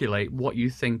calculate what you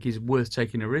think is worth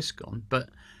taking a risk on, but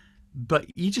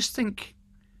you just think,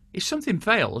 if something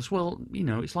fails, well, you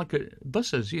know, it's like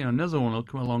buses. You know, another one will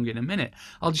come along in a minute.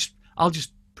 I'll just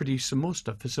produce some more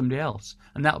stuff for somebody else,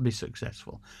 and that'll be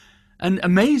successful. And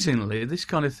amazingly, this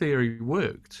kind of theory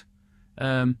worked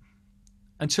until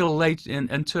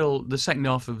the second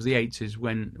half of the 80s,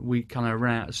 when we kind of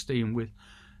ran out of steam with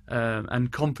and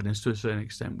confidence to a certain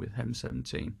extent with Heaven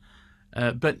 17.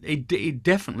 But it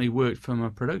definitely worked for my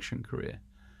production career.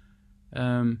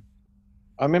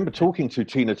 I remember talking to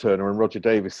Tina Turner and Roger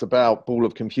Davis about Ball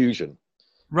of Confusion,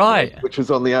 right, which was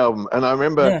on the album. And I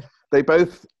remember they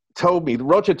both told me,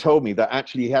 Roger told me that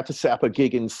actually he had to set up a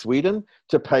gig in Sweden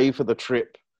to pay for the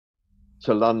trip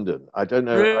to London. I don't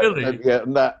know. Really?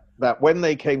 And that when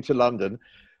they came to London,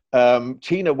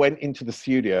 Tina went into the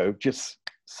studio, just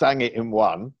sang it in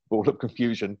one, Ball of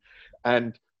Confusion,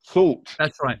 and thought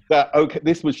That's right. that, okay,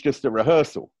 this was just a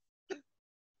rehearsal.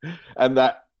 And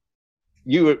that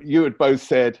you had both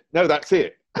said, no, that's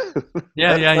it.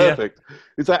 Yeah, That's perfect.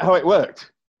 Is that how it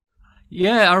worked?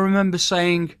 Yeah, I remember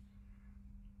saying,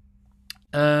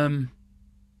 well,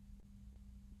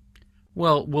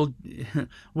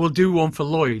 we'll do one for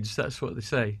Lloyd's. That's what they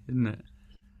say, isn't it?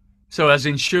 So as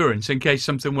insurance in case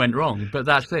something went wrong, but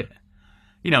that's it.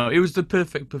 You know, it was the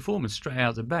perfect performance straight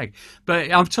out of the bag.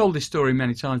 But I've told this story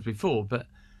many times before, but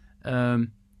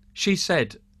she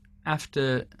said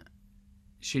after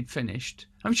she'd finished,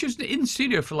 I mean, she was in the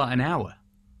studio for like an hour.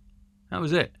 That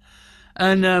was it.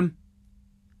 And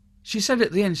she said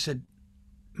at the end, she said,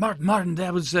 Martin,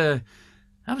 that was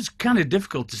kind of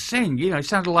difficult to sing. You know, it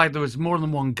sounded like there was more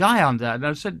than one guy on that. And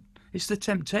I said, it's the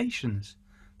Temptations.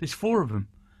 There's 4 of them.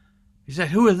 He said,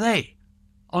 who are they?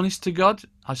 Honest to God,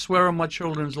 I swear on my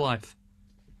children's life.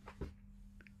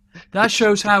 That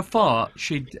shows how far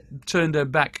she turned her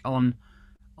back on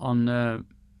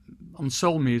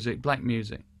soul music, black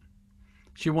music.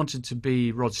 She wanted to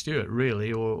be Rod Stewart,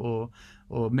 really, or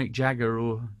Mick Jagger,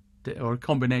 or a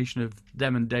combination of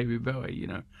them and David Bowie. You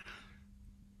know.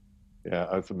 Yeah,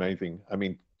 that's amazing. I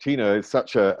mean, Tina is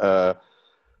such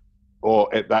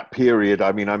or at that period,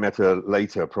 I mean, I met her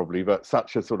later probably, but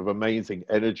such a sort of amazing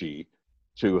energy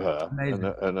to her,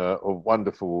 and a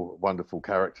wonderful, wonderful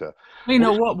character. You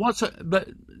know what? But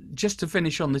just to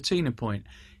finish on the Tina point,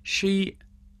 she's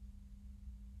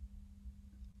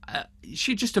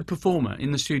just a performer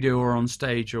in the studio or on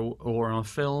stage or on a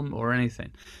film or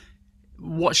anything.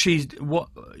 She's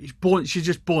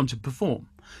just born to perform.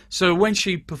 So when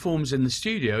she performs in the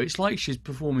studio, it's like she's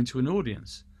performing to an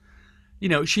audience. You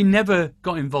know, she never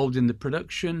got involved in the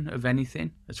production of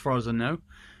anything, as far as I know.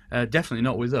 Definitely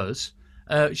not with us.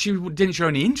 She didn't show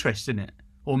any interest in it,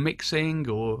 or mixing,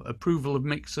 or approval of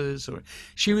mixers.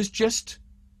 She was just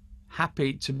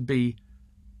happy to be,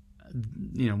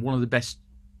 you know, one of the best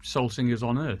soul singers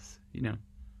on earth. You know.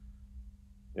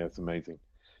 Yeah, it's amazing.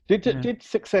 Did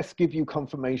success give you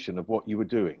confirmation of what you were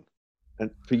doing, and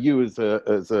for you as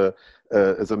a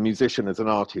musician, as an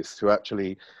artist, to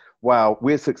actually, wow,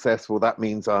 we're successful. That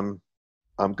means I'm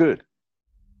good.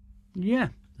 Yeah,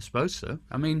 I suppose so.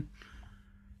 I mean,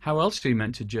 how else are you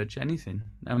meant to judge anything?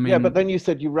 I mean, yeah, but then you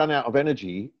said you ran out of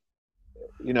energy.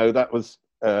 You know, that was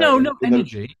no, not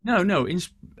energy. No,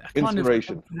 inspiration, kind of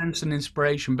confidence and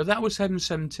inspiration. But that was Heaven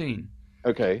 17.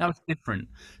 Okay, that was different.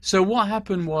 So what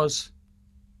happened was,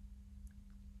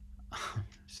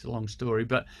 it's a long story,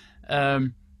 but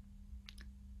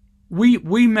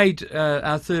we made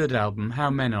our third album,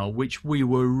 How Men Are, which we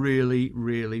were really,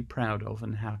 really proud of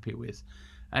and happy with,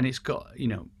 and it's got, you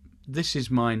know, This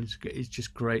Is Mine. It's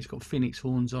just great. It's got Phoenix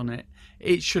Horns on it.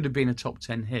 It should have been a top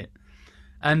 10 hit,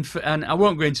 and I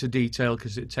won't go into detail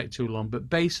because it'd take too long. But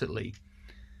basically,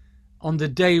 on the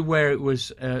day where it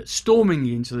was storming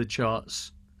into the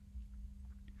charts,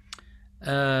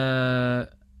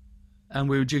 and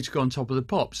we were due to go on Top of the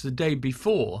Pops, the day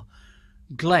before,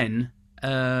 Glenn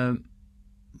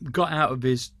got out of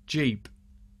his Jeep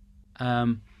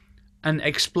and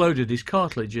exploded his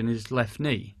cartilage in his left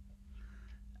knee,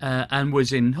 and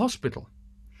was in hospital.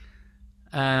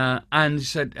 And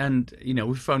said, and you know,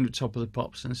 we phoned at Top of the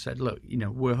Pops and said, look, you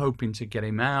know, we're hoping to get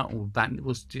him out, or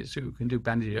we'll see what we can do,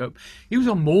 bandage it up. He was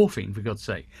on morphine, for God's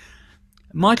sake.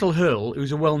 Michael Hurl,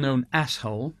 who's a well-known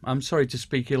asshole, I'm sorry to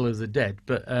speak ill of the dead,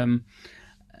 but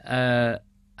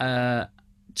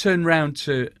turned round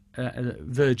to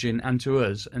Virgin and to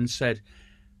us and said,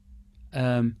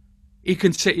 he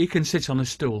can sit on a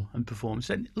stool and perform. I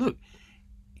said, look,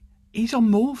 he's on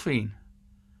morphine.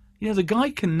 You know, the guy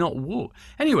cannot walk.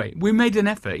 Anyway, we made an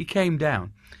effort. He came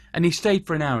down and he stayed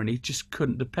for an hour and he just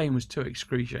couldn't. The pain was too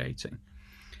excruciating.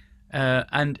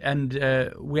 And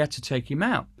we had to take him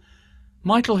out.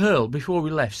 Michael Hurl, before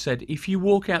we left, said, if you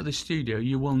walk out of the studio,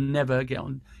 you will never be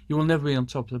on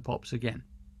Top of the Pops again.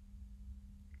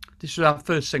 This was our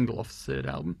first single off the third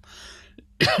album.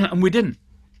 And we didn't.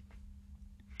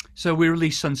 So we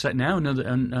released Sunset Now,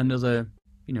 another,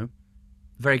 you know,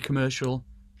 very commercial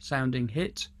sounding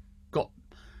hit. Got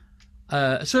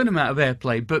a certain amount of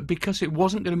airplay, but because it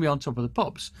wasn't going to be on Top of the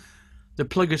Pops, the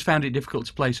pluggers found it difficult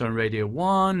to place on Radio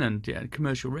 1 and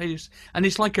commercial radios, and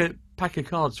it's like a pack of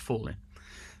cards falling.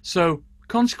 So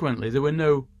consequently, there were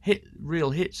no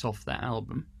real hits off that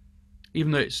album,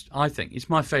 even though I think it's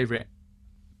my favourite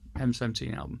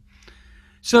M17 album.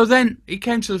 So then it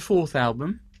came to the fourth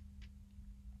album,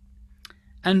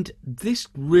 and this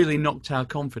really knocked our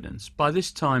confidence. By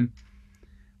this time,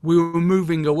 we were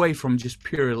moving away from just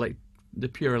the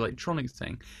pure electronic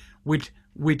thing.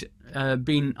 I'd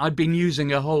been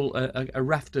using a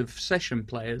raft of session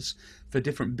players for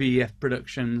different BEF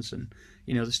productions, and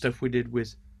the stuff we did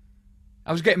with.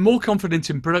 I was getting more confident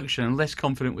in production and less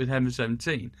confident with Heaven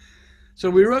 17. So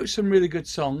we wrote some really good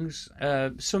songs.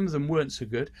 Some of them weren't so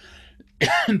good,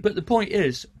 but the point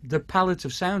is, the palette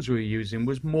of sounds we were using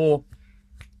was more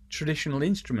traditional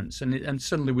instruments, and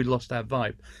suddenly we lost our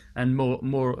vibe, and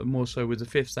more so with the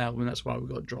fifth album. That's why we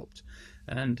got dropped,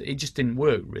 and it just didn't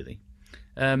work really.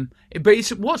 But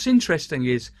what's interesting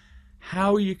is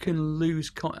how you can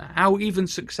lose, how even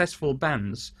successful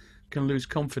bands can lose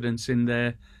confidence in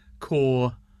their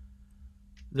core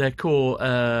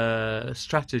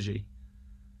strategy.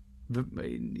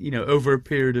 Over a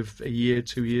period of a year,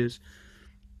 2 years.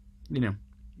 And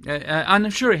I'm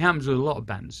sure it happens with a lot of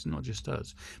bands, not just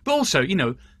us. But also,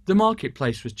 the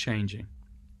marketplace was changing.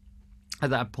 At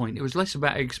that point, it was less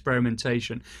about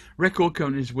experimentation. Record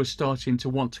companies were starting to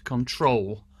want to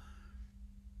control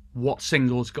what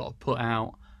singles got put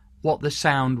out, what the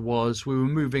sound was. We were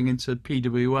moving into the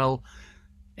PWL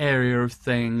area of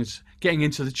things. Getting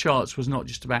into the charts was not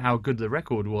just about how good the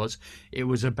record was. It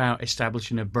was about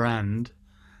establishing a brand,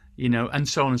 and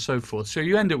so on and so forth. So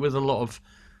you end up with a lot of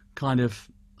kind of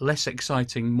less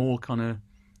exciting, more kind of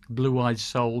blue-eyed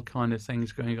soul kind of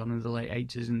things going on in the late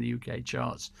 80s in the UK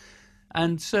charts.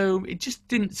 And so it just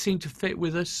didn't seem to fit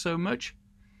with us so much.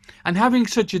 And having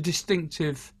such a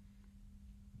distinctive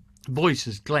voice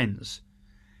as Glenn's,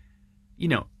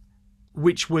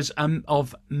 which was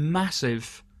of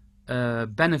massive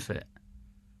benefit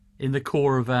in the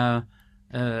core of our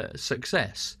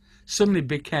success, suddenly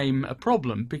became a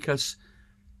problem because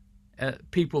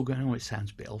people going, oh, it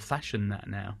sounds a bit old-fashioned that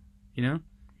now,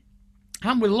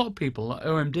 Happened with a lot of people, like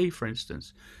OMD, for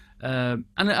instance. And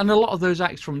a lot of those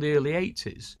acts from the early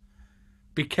 80s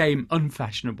became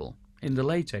unfashionable in the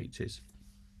late 80s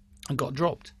and got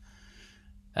dropped.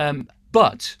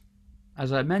 But,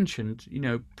 as I mentioned,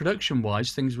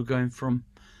 production-wise, things were going from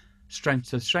strength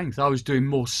to strength. I was doing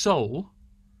more soul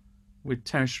with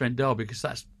Terence Trent D'Arby because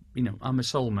that's, I'm a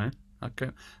soul man.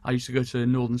 I used to go to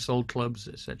Northern Soul clubs,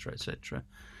 etc., etc.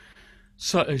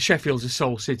 So Sheffield's a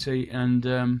soul city, and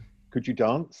could you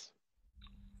dance?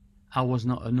 I was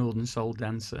not a Northern Soul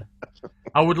dancer.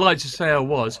 I would like to say I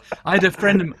was. I had a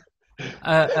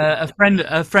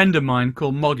friend of mine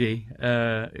called Moggy.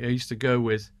 I used to go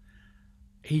with.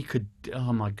 He could.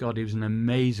 Oh my God, he was an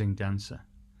amazing dancer,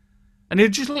 and he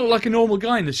just looked like a normal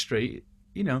guy in the street,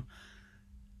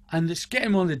 And just get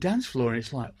him on the dance floor, and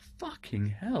it's like fucking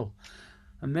hell,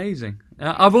 amazing.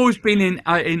 I've always been in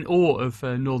awe of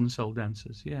Northern Soul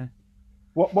dancers. Yeah.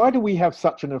 Why do we have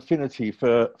such an affinity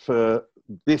for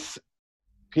this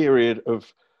period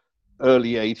of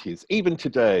early 80s, even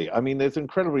today? I mean, there's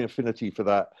incredible affinity for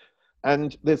that.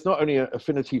 And there's not only an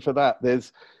affinity for that,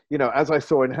 there's, as I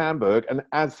saw in Hamburg, and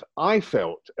as I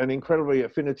felt, an incredible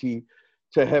affinity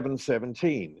to Heaven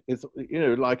 17. It's,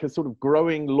 like a sort of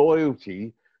growing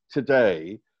loyalty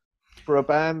today for a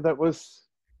band that was,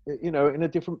 in a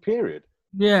different period.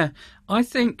 Yeah, I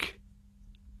think...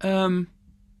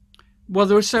 Well,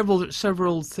 there were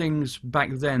several things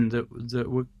back then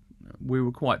that we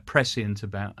were quite prescient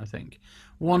about, I think.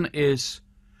 One is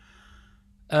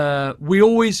we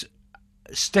always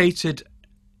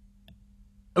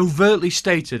overtly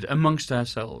stated amongst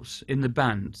ourselves in the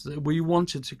band that we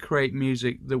wanted to create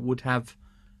music that would have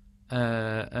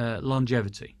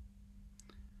longevity.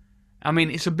 I mean,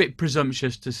 it's a bit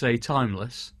presumptuous to say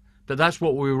timeless, but that's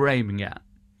what we were aiming at.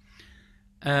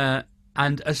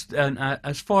 And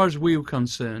as far as we were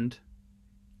concerned,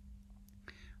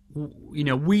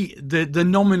 the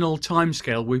nominal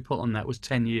timescale we put on that was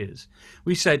 10 years.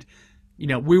 We said,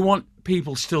 we want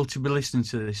people still to be listening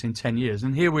to this in 10 years.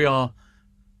 And here we are,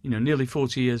 nearly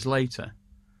 40 years later.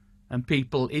 And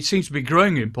it seems to be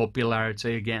growing in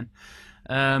popularity again.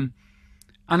 And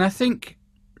I think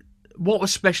what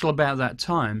was special about that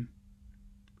time,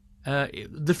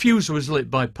 the fuse was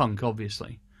lit by punk,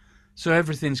 obviously. So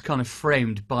everything's kind of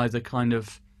framed by the kind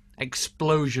of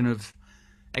explosion of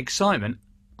excitement.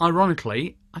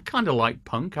 Ironically, I kind of like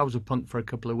punk. I was a punk for a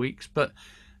couple of weeks, but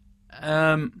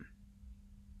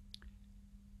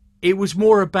it was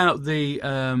more about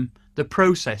the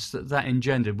process that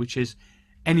engendered, which is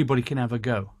anybody can have a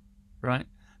go, right?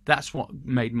 That's what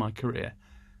made my career.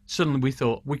 Suddenly we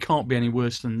thought, we can't be any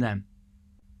worse than them.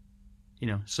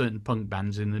 Certain punk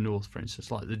bands in the north, for instance,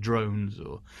 like the Drones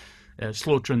or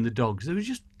Slaughter and the Dogs. It was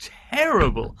just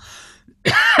terrible.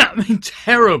 I mean,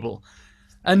 terrible.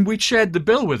 And we shared the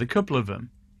bill with a couple of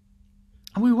them.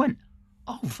 And we went,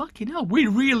 oh, fucking hell, we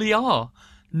really are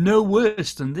no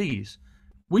worse than these.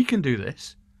 We can do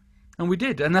this. And we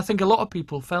did. And I think a lot of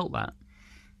people felt that.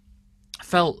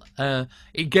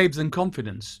 It gave them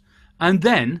confidence. And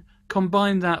then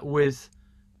combine that with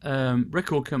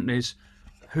record companies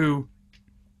who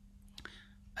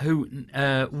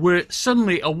were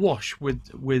suddenly awash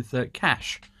with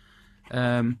cash,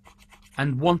 and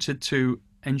wanted to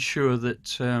ensure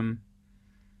that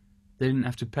they didn't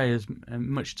have to pay as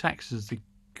much tax as they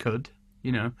could.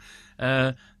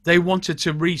 They wanted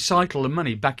to recycle the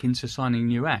money back into signing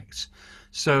new acts.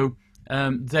 So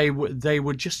they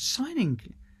were just signing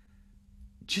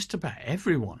just about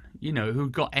everyone, who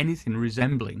got anything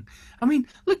resembling. I mean,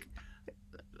 look,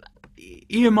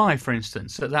 EMI, for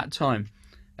instance, at that time,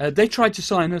 they tried to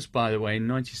sign us, by the way, in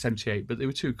 1978, but they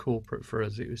were too corporate for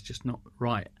us. It was just not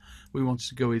right. We wanted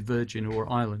to go with Virgin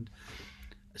or Island.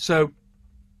 So,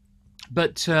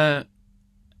 but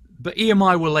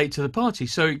EMI were late to the party,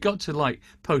 so it got to like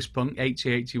post-punk,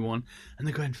 80, 81, and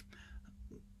they're going,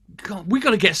 God, we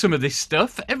got to get some of this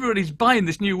stuff. Everybody's buying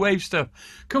this new wave stuff.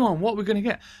 Come on, what are we going to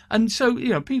get? And so,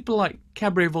 people like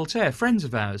Cabaret Voltaire, friends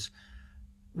of ours,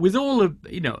 with all of,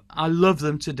 I love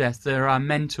them to death. They're our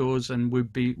mentors and we'll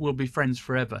be friends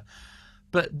forever.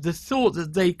 But the thought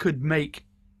that they could make,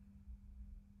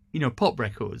 pop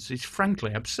records is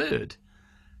frankly absurd.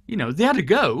 They had to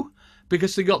go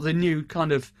because they got the new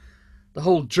kind of, the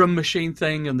whole drum machine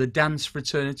thing and the dance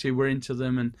fraternity were into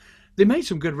them, and they made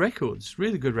some good records,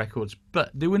 really good records, but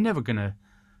they were never going to,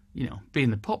 be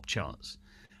in the pop charts.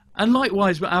 And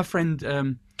likewise, our friend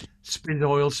Spiz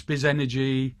Oil, Spiz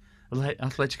Energy,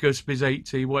 Atletico Spiz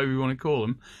 80, whatever you want to call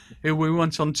them, who we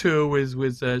went on tour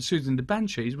with Susan the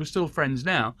Banshees, we're still friends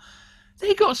now.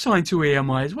 They got signed to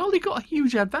EMI as well. They got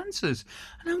huge advances.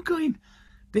 And I'm going,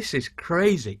 this is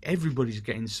crazy. Everybody's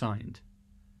getting signed.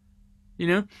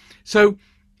 So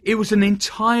it was an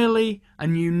entirely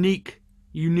and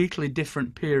uniquely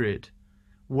different period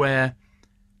where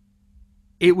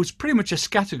it was pretty much a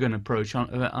scattergun approach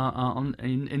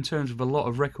in terms of a lot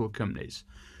of record companies.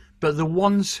 But the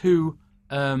ones who,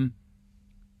 there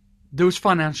was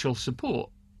financial support,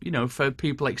 for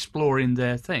people exploring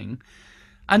their thing.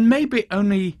 And maybe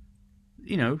only,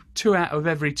 2 out of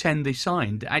every 10 they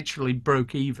signed actually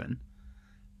broke even.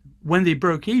 When they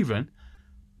broke even,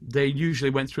 they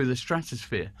usually went through the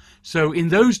stratosphere. So in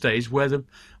those days, where the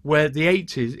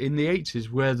 80s,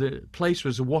 where the place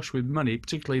was awash with money,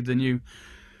 particularly the new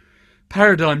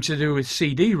paradigm to do with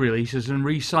CD releases and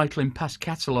recycling past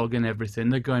catalogue and everything,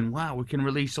 they're going, wow, we can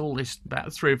release all this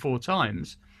about 3 or 4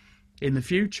 times in the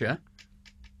future.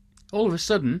 All of a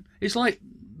sudden, it's like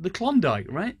the Klondike,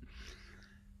 right?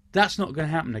 That's not going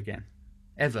to happen again,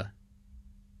 ever.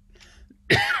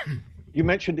 You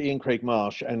mentioned Ian Craig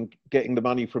Marsh and getting the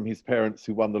money from his parents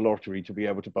who won the lottery to be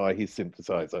able to buy his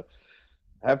synthesizer.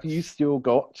 Have you still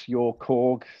got your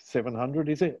Korg 700,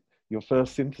 is it? Your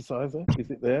first synthesizer?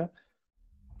 Is it there?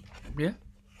 Yeah,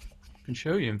 I can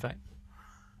show you, in fact.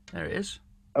 There it is.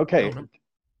 Okay.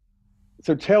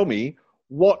 So tell me,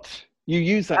 what you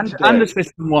use that today? And the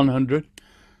System 100.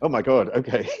 Oh my God,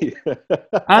 okay.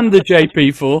 And the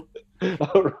JP4.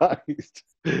 All right.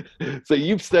 So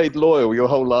you've stayed loyal your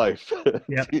whole life.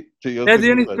 Yeah. to your They're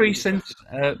the only 3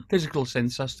 physical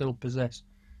synths I still possess.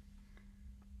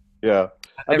 Yeah.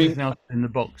 Everything else in the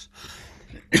box.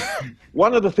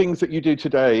 One of the things that you do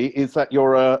today is that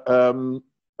you're a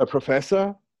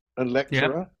professor and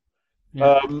lecturer.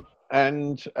 Yeah.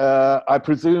 And I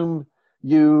presume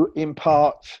you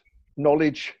impart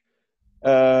knowledge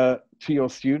to your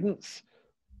students.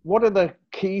 What are the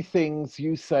key things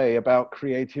you say about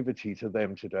creativity to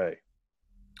them today?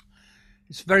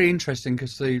 It's very interesting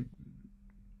because the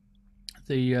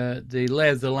lay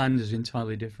of the land is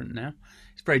entirely different now.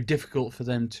 It's very difficult for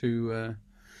them to.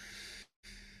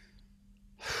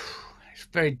 It's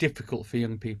very difficult for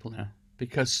young people now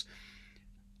because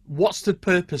what's the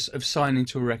purpose of signing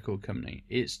to a record company?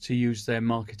 It's to use their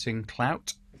marketing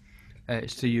clout.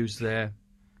 It's to use their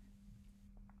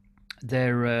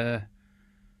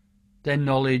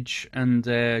knowledge and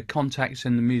their contacts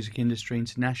in the music industry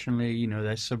internationally,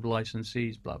 their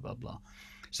sub-licensees, blah, blah, blah.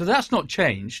 So that's not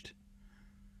changed.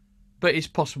 But it's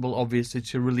possible, obviously,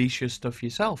 to release your stuff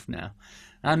yourself now.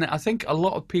 And I think a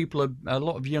lot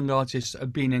of young artists are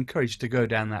being encouraged to go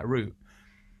down that route.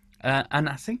 And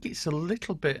I think it's a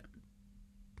little bit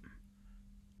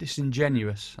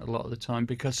disingenuous a lot of the time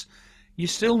because you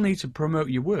still need to promote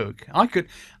your work.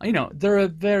 There are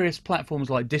various platforms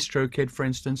like DistroKid, for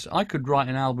instance. I could write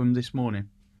an album this morning.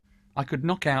 I could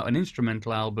knock out an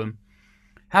instrumental album,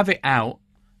 have it out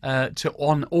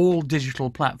on all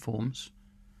digital platforms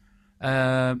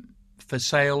for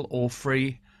sale or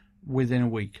free within a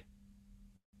week.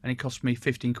 And it cost me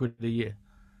 15 quid a year.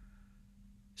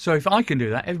 So if I can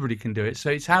do that, everybody can do it. So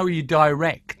it's how you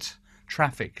direct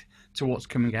traffic to what's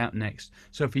coming out next.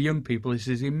 So for young people, this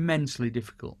is immensely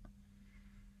difficult.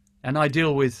 And I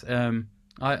deal with,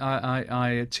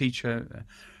 I teach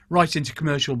writing to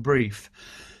commercial brief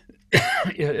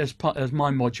as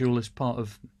my module, as part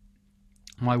of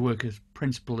my work as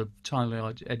principal of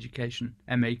Tyler Education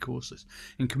MA courses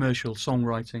in commercial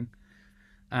songwriting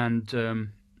and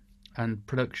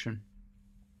production.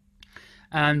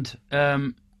 And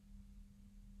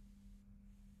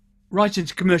writing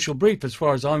to commercial brief, as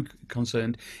far as I'm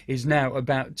concerned, is now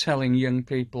about telling young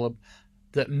people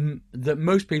that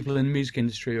most people in the music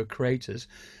industry or creators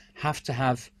have to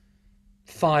have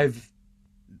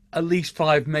at least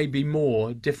five, maybe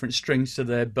more, different strings to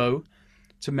their bow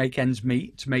to make ends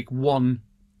meet, to make one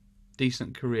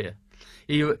decent career.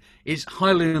 It's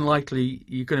highly unlikely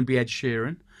you're going to be Ed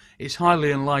Sheeran. It's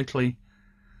highly unlikely,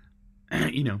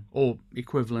 or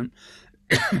equivalent.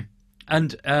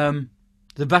 And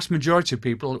the vast majority of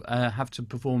people have to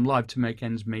perform live to make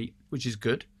ends meet, which is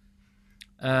good.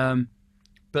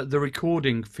 But the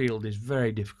recording field is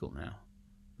very difficult now.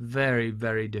 Very,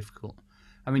 very difficult.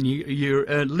 I mean,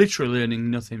 you're literally earning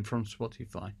nothing from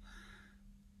Spotify.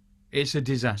 It's a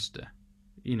disaster,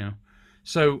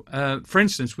 So, for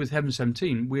instance, with Heaven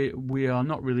 17, we are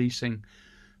not releasing.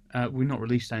 We've not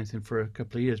released anything for a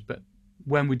couple of years, but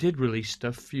when we did release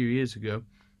stuff a few years ago,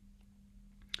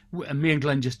 me and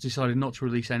Glenn just decided not to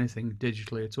release anything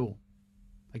digitally at all.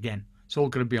 Again, it's all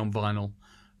going to be on vinyl,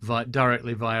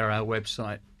 directly via our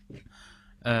website,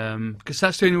 because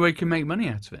that's the only way you can make money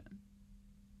out of it.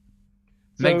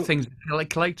 Make things like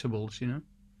collectibles,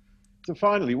 So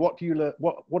finally, what do you learn?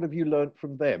 What have you learned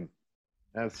from them?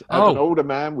 As an older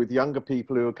man with younger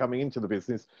people who are coming into the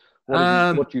business,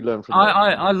 what do you learn from them?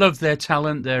 I love their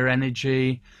talent, their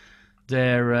energy,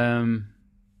 their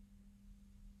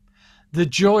the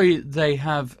joy they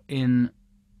have in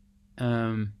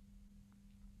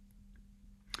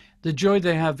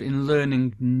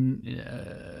learning.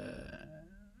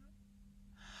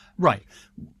 Right,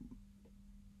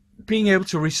 being able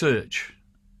to research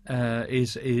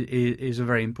is a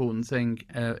very important thing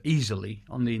easily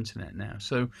on the internet now.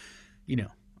 So,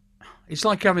 it's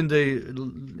like having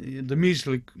the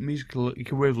musical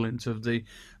equivalent of the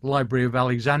Library of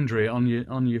Alexandria on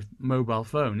your mobile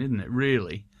phone, isn't it?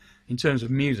 Really, in terms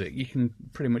of music, you can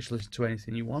pretty much listen to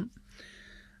anything you want.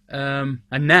 And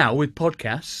now with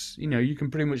podcasts, you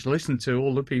can pretty much listen to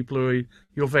all the people who are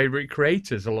your favorite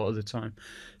creators a lot of the time.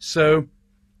 So,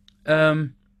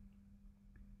 the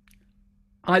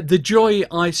joy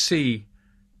I see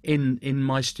in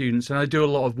my students, and I do a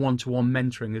lot of one-to-one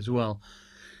mentoring as well,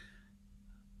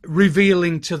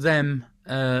 revealing to them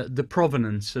the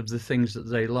provenance of the things that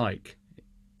they like,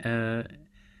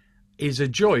 is a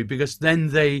joy, because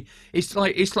then it's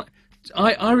like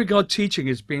I regard teaching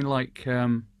as being like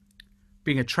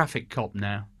being a traffic cop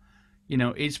now.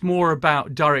 It's more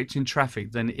about directing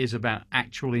traffic than it is about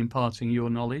actually imparting your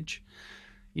knowledge.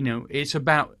 It's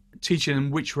about teaching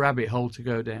them which rabbit hole to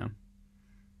go down,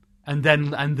 and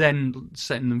then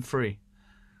setting them free.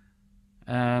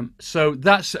 So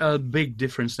that's a big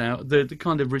difference now. The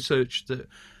kind of research that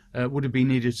would have been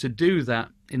needed to do that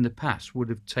in the past would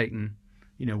have taken,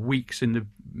 weeks in the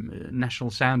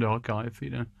National Sound Archive,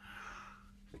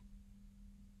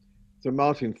 So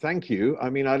Martin, thank you. I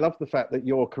mean, I love the fact that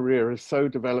your career has so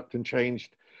developed and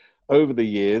changed over the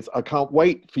years. I can't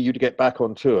wait for you to get back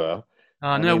on tour.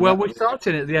 We're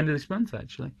starting at the end of this month,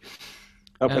 actually.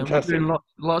 Oh, fantastic. We're doing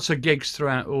lots of gigs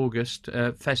throughout August,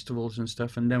 festivals and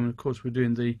stuff. And then, of course, we're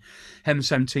doing the Heaven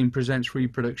 17 Presents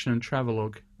Reproduction and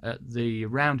Travelogue at the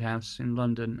Roundhouse in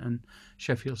London and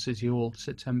Sheffield City Hall,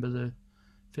 September the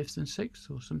 5th and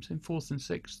 6th or something, 4th and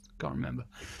 6th, can't remember.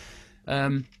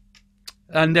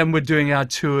 And then we're doing our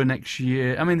tour next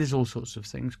year. I mean, there's all sorts of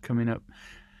things coming up.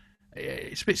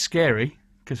 It's a bit scary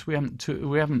because we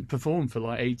haven't performed for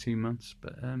like 18 months,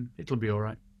 but it'll be all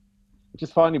right.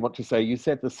 Just finally want to say, you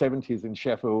said the 70s in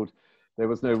Sheffield, there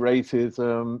was no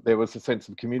racism, there was a sense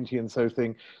of community and so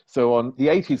thing. So on the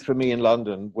 80s for me in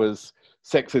London was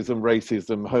sexism,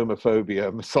 racism,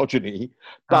 homophobia, misogyny.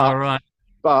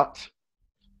 But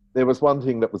there was one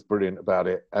thing that was brilliant about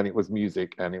it, and it was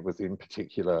music, and it was in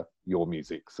particular your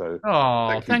music. So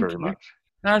thank you very much.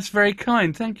 That's very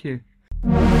kind. Thank you.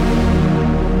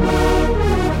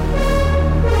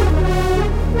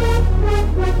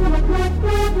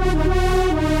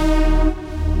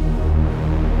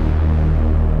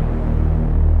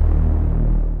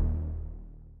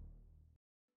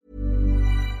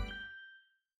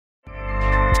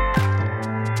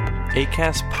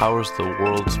 Acast powers the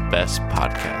world's best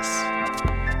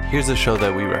podcasts. Here's a show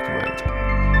that we recommend.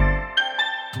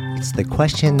 It's the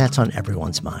question that's on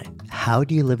everyone's mind. How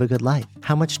do you live a good life?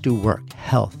 How much do work,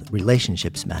 health,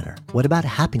 relationships matter? What about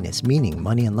happiness, meaning,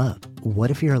 money, and love?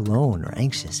 What if you're alone or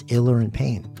anxious, ill or in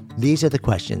pain? These are the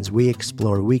questions we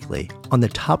explore weekly on the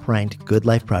top-ranked Good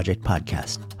Life Project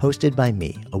podcast, hosted by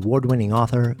me, award-winning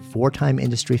author, 4-time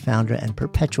industry founder, and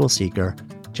perpetual seeker,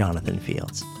 Jonathan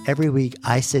Fields. Every week,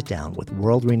 I sit down with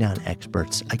world-renowned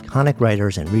experts, iconic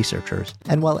writers, and researchers,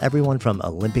 and while everyone from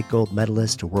Olympic gold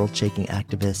medalists to world-shaking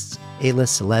activists,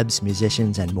 A-list celebs,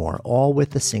 musicians, and more, all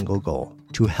with the single goal: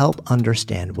 to help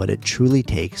understand what it truly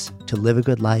takes to live a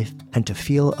good life and to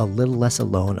feel a little less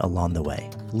alone along the way.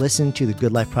 Listen to the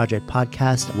Good Life Project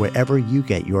podcast wherever you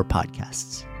get your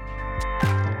podcasts.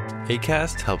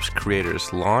 Acast helps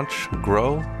creators launch,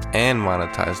 grow, and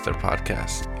monetize their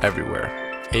podcasts everywhere.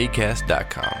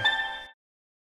 Acast.com.